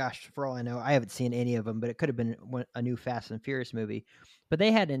 gosh, for all I know, I haven't seen any of them, but it could have been a new Fast and Furious movie. But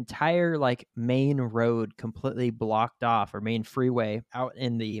they had entire like main road completely blocked off, or main freeway out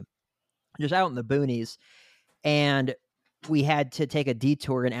in the boonies, and we had to take a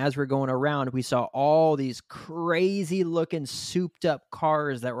detour. And as we're going around, we saw all these crazy looking souped up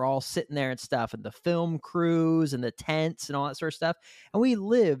cars that were all sitting there and stuff, and the film crews and the tents and all that sort of stuff. And we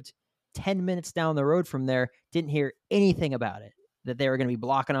lived 10 minutes down the road from there, didn't hear anything about it, that they were going to be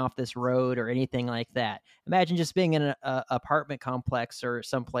blocking off this road or anything like that. Imagine just being in an apartment complex or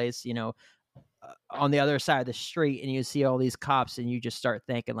someplace, on the other side of the street, and you see all these cops, and you just start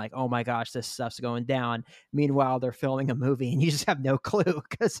thinking like, oh my gosh, this stuff's going down. Meanwhile, they're filming a movie and you just have no clue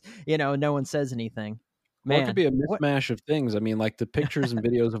because, no one says anything. Man, well, it could be a mismatch of things. I mean, like the pictures and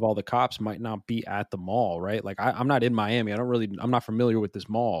videos of all the cops might not be at the mall, right? Like I'm not in Miami. I'm not familiar with this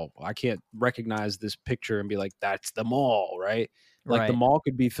mall. I can't recognize this picture and be like, that's the mall, right? Like the mall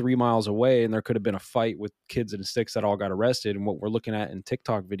could be 3 miles away and there could have been a fight with kids and sticks that all got arrested. And what we're looking at in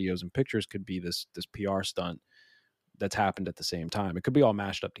TikTok videos and pictures could be this PR stunt that's happened at the same time. It could be all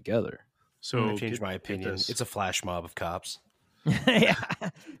mashed up together. So I'm gonna change my opinion. It's a flash mob of cops. Yeah,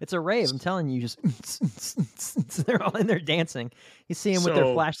 it's a rave. I'm telling you, just they're all in there dancing. You see them with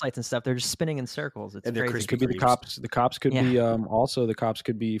their flashlights and stuff. They're just spinning in circles. It's crazy. It could be the cops. The cops could be also the cops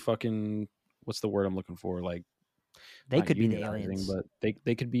could be fucking, what's the word I'm looking for? Like, they could be the aliens, but they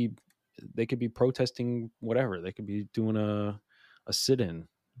could be protesting whatever. They could be doing a sit-in.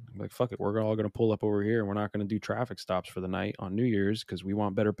 Like, fuck it, we're all going to pull up over here and we're not going to do traffic stops for the night on New Year's because we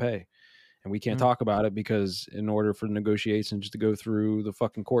want better pay. And we can't talk about it because in order for negotiations to go through the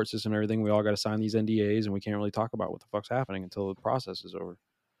fucking court system and everything, we all got to sign these NDAs and we can't really talk about what the fuck's happening until the process is over.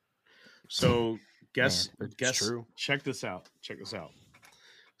 So guess, true. Check this out.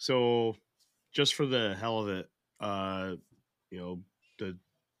 So just for the hell of it, the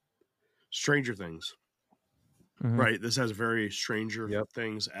Stranger Things, right? This has a very Stranger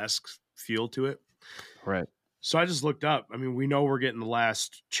Things-esque feel to it. Right. So I just looked up. I mean, we know we're getting the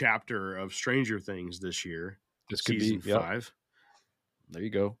last chapter of Stranger Things this year. This could season be 5. There you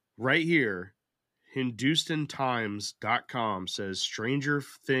go. Right here, HindustanTimes.com says Stranger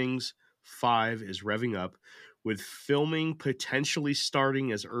Things 5 is revving up, with filming potentially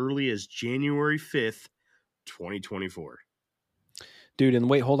starting as early as January 5th, 2024. Dude, and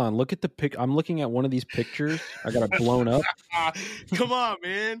wait, hold on. Look at the pic. I'm looking at one of these pictures. I got it blown up. Come on,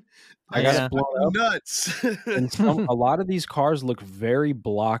 man. I got it blown up. Nuts. And a lot of these cars look very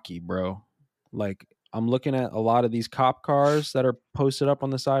blocky, bro. Like, I'm looking at a lot of these cop cars that are posted up on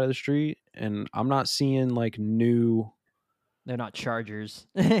the side of the street, and I'm not seeing like new. They're not Chargers.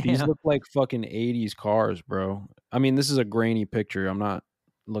 These look like fucking 80s cars, bro. I mean, this is a grainy picture. I'm not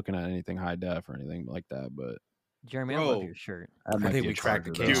looking at anything high def or anything like that, but. Jeremy, I love your shirt. I think we cracked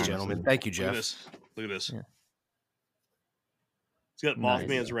the case, gentlemen. Thank you, Jeff. Look at this. Yeah. It's got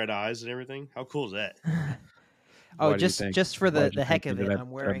Mothman's red eyes and everything. How cool is that? Oh, just for the heck of it, I'm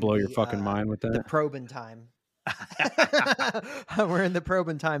wearing. I blow your fucking mind with that. The Probe in Time. I'm wearing the Probe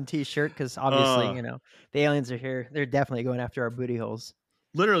in Time T-shirt because obviously, the aliens are here. They're definitely going after our booty holes.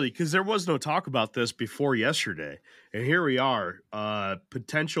 Literally, because there was no talk about this before yesterday, and here we are.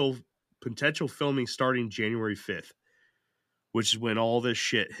 Potential filming starting January 5th. which is when all this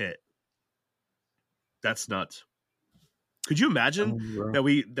shit hit. That's nuts. Could you imagine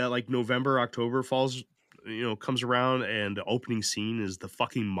that like November, October comes around and the opening scene is the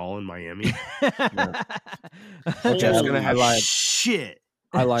fucking mall in Miami? Jeff's gonna have shit.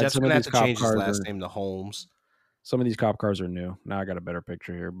 I lied. Jeff's Some gonna of have these to cop change his cars last are, name to Holmes. some of these cop cars are new. Now I got a better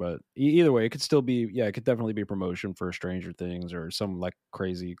picture here, but either way, it could still be, it could definitely be promotion for Stranger Things or some like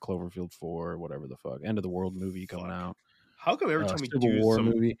crazy Cloverfield 4 or whatever the fuck. End of the world movie coming out. How come every time we Civil do War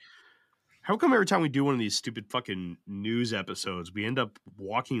movie? How come every time we do one of these stupid fucking news episodes, we end up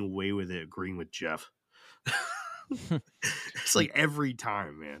walking away with it agreeing with Jeff? It's like every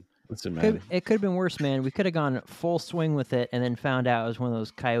time, man. Listen, man. It could have been worse, man. We could have gone full swing with it and then found out it was one of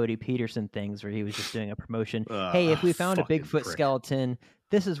those Coyote Peterson things where he was just doing a promotion. Hey, if we found a Bigfoot skeleton,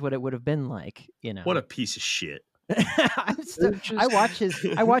 this is what it would have been like. You know, what a piece of shit. I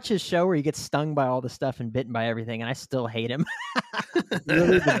watch his show where he gets stung by all the stuff and bitten by everything, and I still hate him.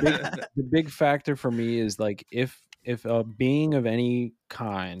 Really, the big factor for me is like if a being of any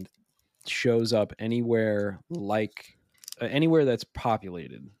kind shows up anywhere, like anywhere that's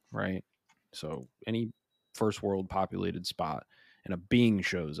populated, right? So any first world populated spot, and a being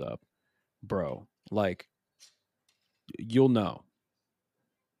shows up, bro, like you'll know.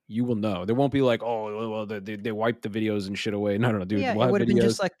 You will know. There won't be like, oh, well, they wiped the videos and shit away. No, dude. Yeah, we'll it would have been videos.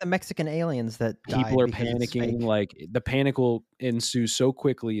 just like the Mexican aliens that people are panicking. Like the panic will ensue so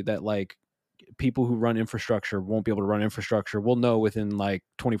quickly that like people who run infrastructure won't be able to run infrastructure. We'll know within like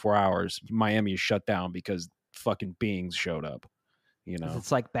 24 hours Miami is shut down because fucking beings showed up. You know,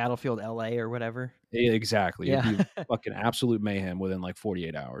 it's like Battlefield LA or whatever. Exactly. Yeah. It'd be fucking absolute mayhem within like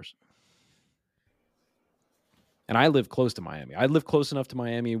 48 hours. And I live close to Miami. I live close enough to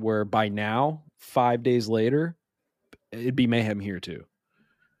Miami where by now, 5 days later, it'd be mayhem here too.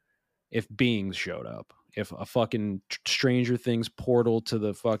 If beings showed up, if a fucking Stranger Things portal to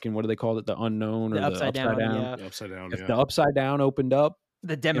the fucking, what do they call it? The unknown or the upside down. Yeah. The upside down. If the upside down opened up,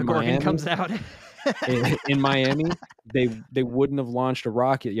 the Demogorgon comes out. in Miami, they wouldn't have launched a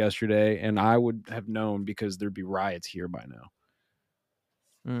rocket yesterday, and I would have known because there'd be riots here by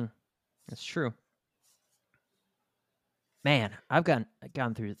now. That's true. Man, I've gone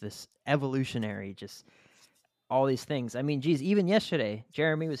through this evolutionary, just all these things. I mean, geez, even yesterday,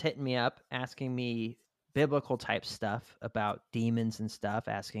 Jeremy was hitting me up, asking me biblical type stuff about demons and stuff,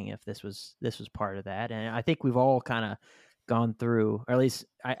 asking if this was part of that. And I think we've all kind of gone through, or at least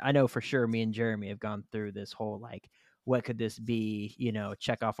I know for sure me and Jeremy have gone through this whole, like, what could this be? You know,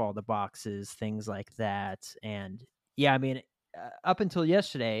 check off all the boxes, things like that. And yeah, I mean, up until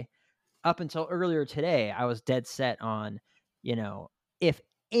yesterday, up until earlier today, I was dead set on, you know, if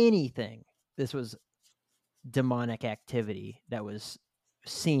anything, this was demonic activity that was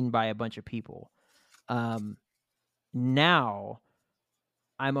seen by a bunch of people. Now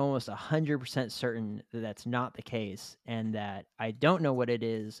I'm almost 100% certain that that's not the case, and that I don't know what it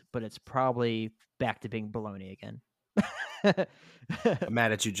is, but it's probably back to being baloney again. I'm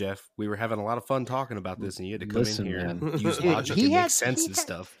mad at you, Jeff. We were having a lot of fun talking about this, and you had to come in here and use logic He and had- make sense he and had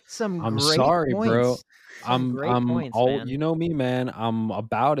stuff. I'm sorry, bro. I'm points, all, man. you know me, man. I'm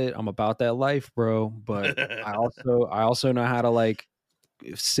about it. I'm about that life, bro. But I also know how to like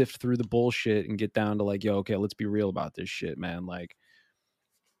sift through the bullshit and get down to like, yo, okay, let's be real about this shit, man. Like,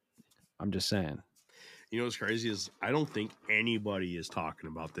 I'm just saying. You know what's crazy is I don't think anybody is talking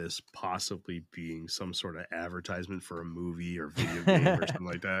about this possibly being some sort of advertisement for a movie or video game or something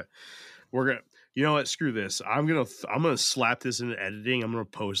like that. We're gonna, you know what? Screw this. I'm gonna slap this into editing. I'm gonna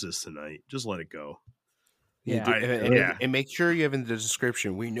post this tonight. Just let it go. Yeah. And make sure you have in the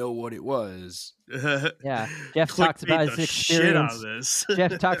description, we know what it was. Yeah. Jeff talks about his experience.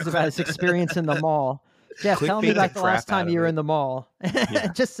 Jeff talks about his experience in the mall. Jeff, tell me about the last time you were in the mall.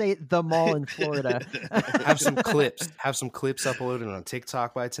 Yeah. Just say the mall in Florida. Have some clips. Have some clips uploaded on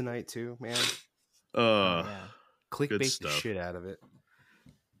TikTok by tonight too, man. Clickbait the shit out of it.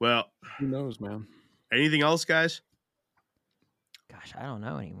 Well, who knows, man? Anything else, guys? Gosh, I don't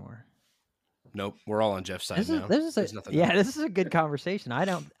know anymore. Nope, we're all on Jeff's side now. This is a good conversation. I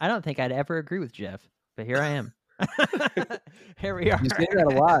don't think I'd ever agree with Jeff, but here I am. Here we are. You say that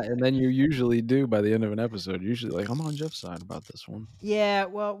a lot, and then you usually do by the end of an episode. You're usually like, I'm on Jeff's side about this one. Yeah,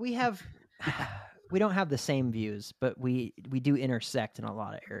 well, we don't have the same views, but we do intersect in a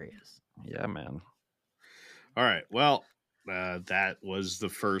lot of areas. Yeah, man. All right. Well, that was the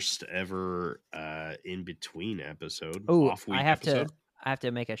first ever in between episode. Oh, I have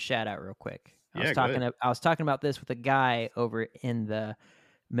to make a shout out real quick. I was talking about this with a guy over in the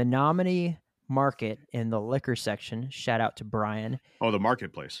Menominee Market in the liquor section. Shout out to Brian. Oh, the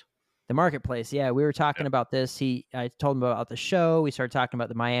marketplace. The marketplace, yeah. We were talking about this. I told him about the show. We started talking about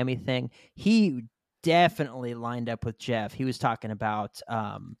the Miami thing. He definitely lined up with Jeff. He was talking about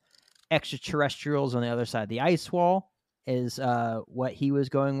extraterrestrials on the other side of the ice wall is what he was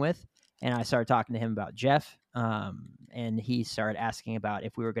going with. And I started talking to him about Jeff. And he started asking about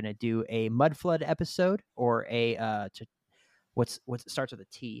if we were going to do a mud flood episode or a what's it starts with a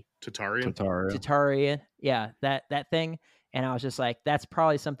T. Tatarian. Yeah, that thing. And I was just like, that's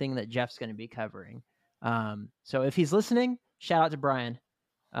probably something that Jeff's going to be covering. So if he's listening, shout out to Brian.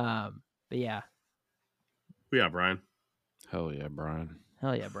 But yeah. Yeah, Brian. Hell yeah, Brian.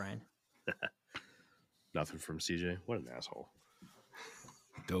 Hell yeah, Brian. Nothing from CJ. What an asshole.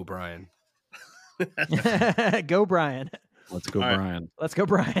 Go, Brian. Go, Brian. Let's go, Brian. Let's go,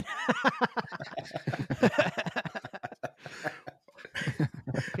 Brian.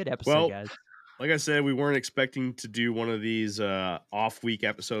 Good episode, guys. Like I said, we weren't expecting to do one of these off-week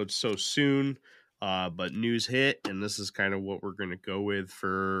episodes so soon, but news hit, and this is kind of what we're going to go with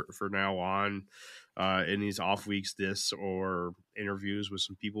for now on. In these off weeks, this or interviews with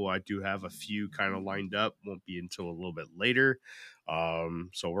some people. I do have a few kind of lined up. Won't be until a little bit later.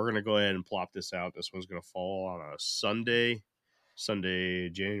 So we're going to go ahead and plop this out. This one's going to fall on a Sunday,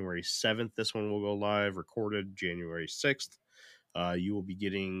 January 7th. This one will go live, recorded January 6th. You will be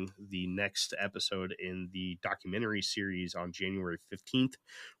getting the next episode in the documentary series on January 15th,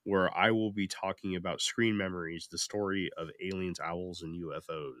 where I will be talking about Screen Memories, the story of aliens, owls, and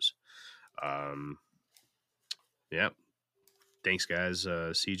UFOs. Yeah. Thanks, guys.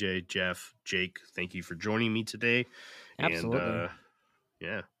 CJ, Jeff, Jake, thank you for joining me today. Absolutely. And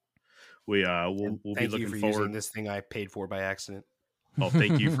yeah, we'll be looking for forward. Using this thing I paid for by accident. Oh,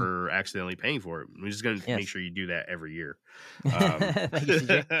 thank you for accidentally paying for it. We're just going to make sure you do that every year. Thank you,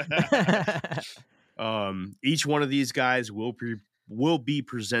 CJ. Each one of these guys will be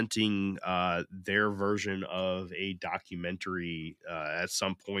presenting their version of a documentary at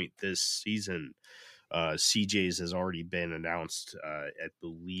some point this season. CJ's has already been announced. I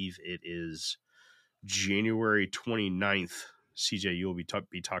believe it is January 29th. CJ, you'll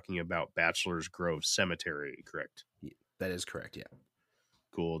be talking about Bachelor's Grove Cemetery, correct? That is correct, yeah.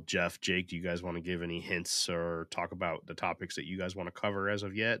 Cool. Jeff, Jake, do you guys want to give any hints or talk about the topics that you guys want to cover as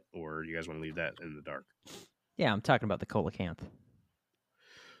of yet, or do you guys want to leave that in the dark? Yeah, I'm talking about the coelacanth.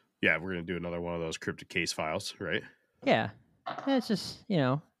 Yeah, we're going to do another one of those cryptic case files, right? Yeah. It's just,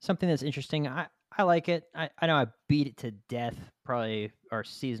 something that's interesting. I like it. I know I beat it to death, probably our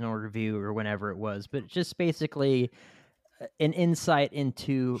seasonal review or whenever it was, but just basically an insight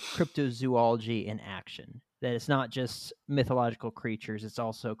into cryptozoology in action. That it's not just mythological creatures; it's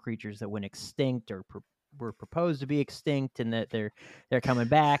also creatures that went extinct or were proposed to be extinct, and that they're coming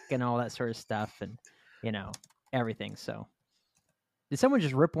back and all that sort of stuff, and everything. So, did someone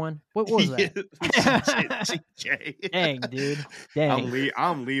just rip one? What was that? Dang, dude. Dang.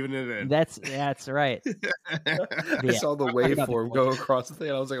 I'm leaving it in. That's right. I saw the waveform go across the thing,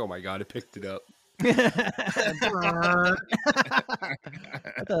 and I was like, "Oh my god!" It picked it up. I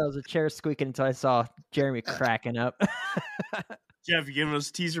thought it was a chair squeaking until I saw Jeremy cracking up. Jeff, you giving us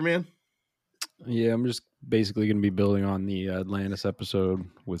a teaser, man? Yeah, I'm just basically going to be building on the Atlantis episode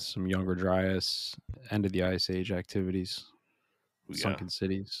with some younger Dryas, end of the Ice Age activities, sunken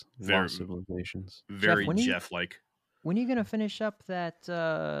cities, lost civilizations. Very Jeff-like. When are you going to finish up that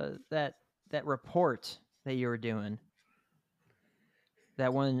report that you were doing?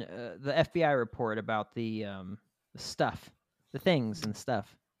 That one, the FBI report about the stuff, the things and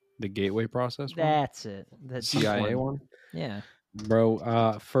stuff. The gateway process one? That's it. The CIA one? Yeah.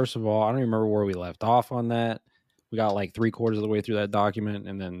 Bro, first of all, I don't even remember where we left off on that. We got like 3/4 of the way through that document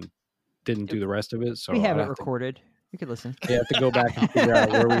and then didn't do the rest of it. So we have it recorded. We could listen. Yeah, have to go back and figure out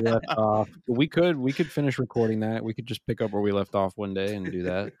where we left off. We could finish recording that. We could just pick up where we left off one day and do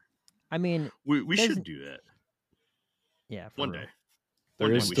that. I mean, we should do that. Yeah, one day.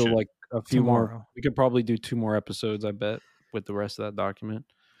 There is still like a few more. We could probably do 2 more episodes, I bet, with the rest of that document.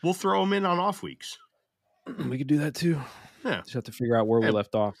 We'll throw them in on off weeks. We could do that too. Yeah, just have to figure out where we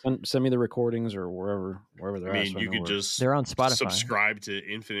left off. Send me the recordings or wherever they're at. I mean, you could just they're on Spotify. Subscribe to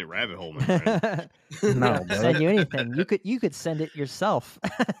Infinite Rabbit Hole, my friend. No, send you anything. You could send it yourself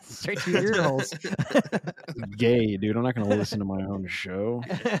straight to your ear holes. Gay, dude. I'm not going to listen to my own show.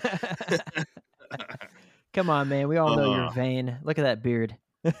 Come on, man. We all know you're vain. Look at that beard.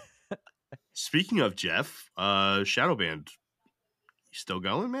 Speaking of Jeff, Shadow Band, you still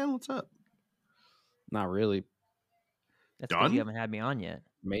going, man? What's up? Not really. That's because you haven't had me on yet.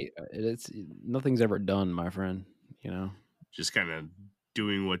 Mate, nothing's ever done, my friend. Just kind of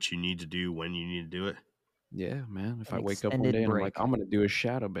doing what you need to do when you need to do it. Yeah, man. If An I wake up one day and I'm like, break. I'm going to do a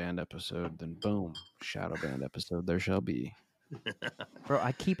shadow band episode, then boom, shadow band episode there shall be. Bro,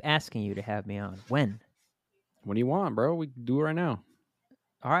 I keep asking you to have me on. When? When do you want, bro? We can do it right now.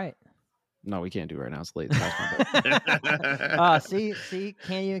 All right. No, we can't do it right now. It's late. It's past my see,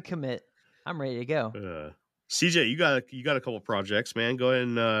 can't even commit. I'm ready to go. CJ, you got a couple projects, man. Go ahead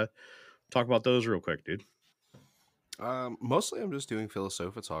and talk about those real quick, dude. Mostly I'm just doing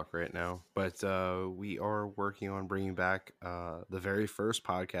Philosopha Talk right now, but we are working on bringing back the very first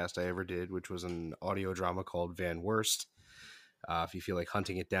podcast I ever did, which was an audio drama called Van Worst. If you feel like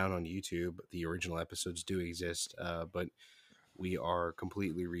hunting it down on YouTube, the original episodes do exist, but we are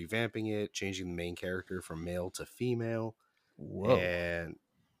completely revamping it, changing the main character from male to female. Whoa. And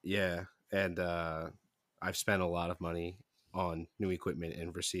yeah, and I've spent a lot of money on new equipment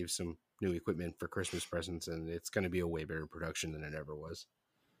and received some new equipment for Christmas presents, and it's going to be a way better production than it ever was.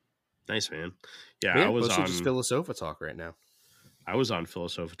 Nice, man. Yeah, I was on just Philosopha Talk right now. I was on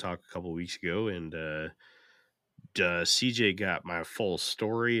Philosopha Talk a couple of weeks ago, and CJ got my full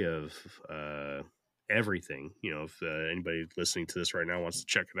story of everything. You know, if anybody listening to this right now wants to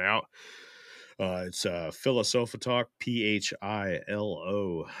check it out, it's Philosopha Talk,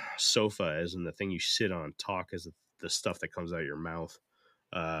 PHILO, sofa as in the thing you sit on, talk as the stuff that comes out of your mouth.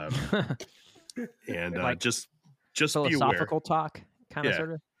 And like just philosophical be aware. talk, kind of,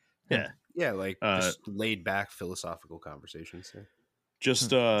 sort of. Yeah, like just laid back philosophical conversations. Yeah.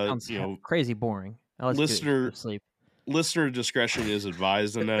 Just crazy boring. Listener discretion is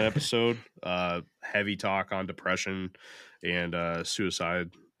advised in that episode. Heavy talk on depression and suicide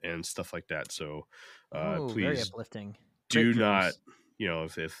and stuff like that. So please, very uplifting. Do not,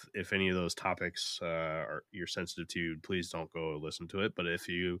 if any of those topics are you're sensitive to, please don't go listen to it. But if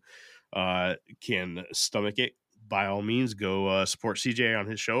you can stomach it, by all means, go support CJ on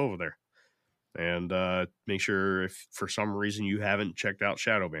his show over there. And make sure if for some reason you haven't checked out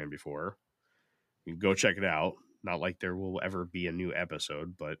Shadowban before, you can go check it out. Not like there will ever be a new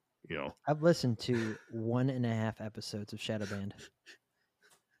episode, but I've listened to 1.5 episodes of Shadowband.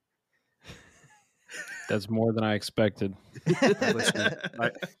 That's more than I expected.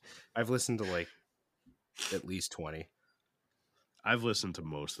 I've listened to like at least 20. I've listened to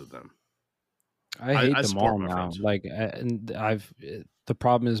most of them. I hate them all now. Like, and the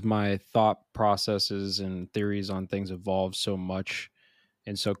problem is my thought processes and theories on things evolve so much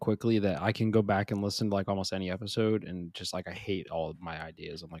and so quickly that I can go back and listen to like almost any episode and just like I hate all of my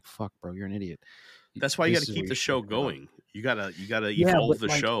ideas. I'm like, fuck, bro, you're an idiot. That's why you got to keep the show going. You gotta evolve the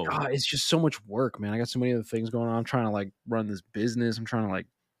show. God, it's just so much work, man. I got so many other things going on. I'm trying to like run this business. I'm trying to like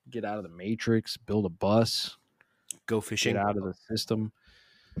get out of the matrix, build a bus, go fishing, get out of the system,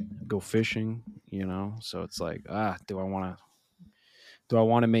 go fishing. So it's like, do I want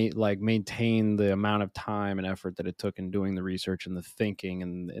to maintain the amount of time and effort that it took in doing the research and the thinking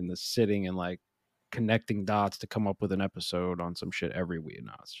and the sitting and like connecting dots to come up with an episode on some shit every week?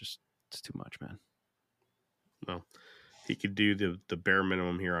 No, it's too much, man. Well, he could do the bare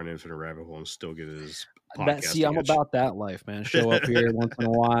minimum here on Infinite Rabbit Hole and still get his podcast. See, I'm about that life, man. Show up here once in a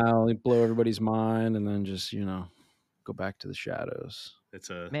while, blow everybody's mind, and then just go back to the shadows.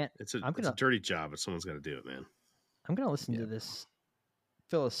 It's a dirty job, but someone's got to do it, man. I'm gonna listen to this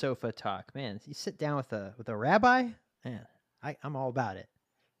Philosopha Talk, man. You sit down with a rabbi, man. I'm all about it.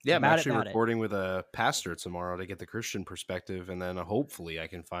 Yeah, I'm actually recording with a pastor tomorrow to get the Christian perspective, and then hopefully I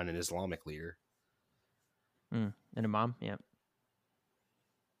can find an Islamic leader. And a mom, yeah.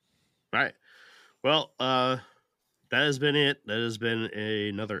 All right. Well, that has been it. That has been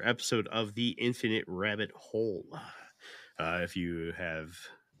another episode of the Infinite Rabbit Hole. If you have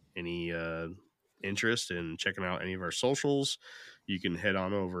any interest in checking out any of our socials, you can head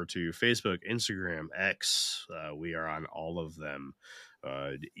on over to Facebook, Instagram, X. We are on all of them.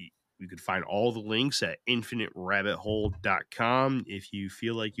 You can find all the links at infiniterabbithole.com. If you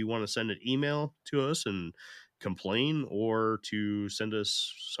feel like you want to send an email to us and complain or to send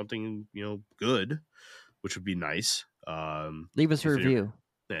us something, good, which would be nice. Leave us a review.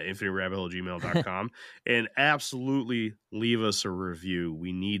 infiniterabbithole@gmail.com and absolutely leave us a review.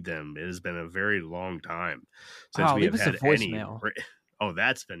 We need them. It has been a very long time since we have had any. Oh,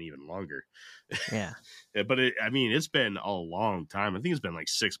 that's been even longer. Yeah. But it's been a long time. I think it's been like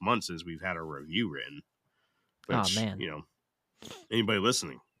 6 months since we've had a review written. Which, man. Anybody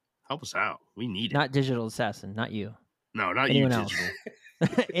listening, help us out. We need it. Not Digital Assassin, not you. No, not anyone you, else.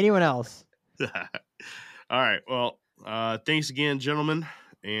 Digital. Anyone else. All right. Well, thanks again, gentlemen.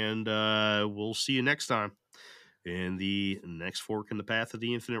 And we'll see you next time in the next fork in the path of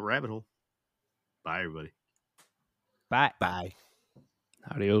the Infinite Rabbit Hole. Bye, everybody. Bye. Bye.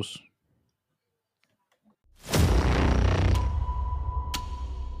 Adios.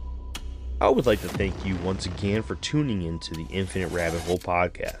 I would like to thank you once again for tuning into the Infinite Rabbit Hole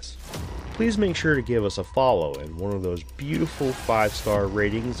podcast. Please make sure to give us a follow and one of those beautiful 5-star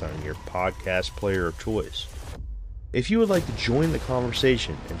ratings on your podcast player of choice. If you would like to join the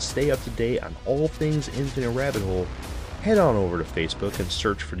conversation and stay up to date on all things Infinite Rabbit Hole, head on over to Facebook and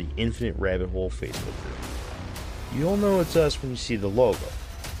search for the Infinite Rabbit Hole Facebook group. You'll know it's us when you see the logo.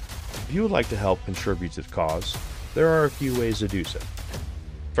 If you would like to help contribute to the cause, there are a few ways to do so.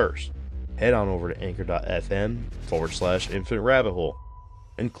 First, head on over to anchor.fm/Infinite Rabbit Hole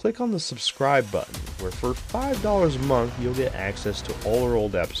and click on the subscribe button, where for $5 a month you'll get access to all our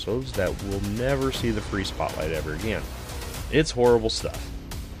old episodes that will never see the free spotlight ever again. It's horrible stuff,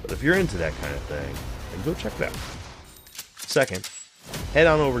 but if you're into that kind of thing, then go check it out. Second, head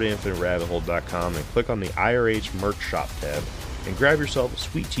on over to infiniterabbithole.com and click on the IRH merch shop tab and grab yourself a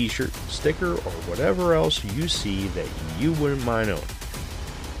sweet t-shirt, sticker, or whatever else you see that you wouldn't mind owning.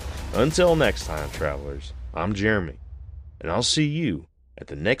 Until next time, travelers, I'm Jeremy, and I'll see you at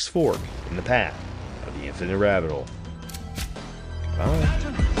the next fork in the path of the Infinite Rabbit Hole.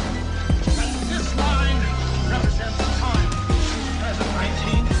 Bye.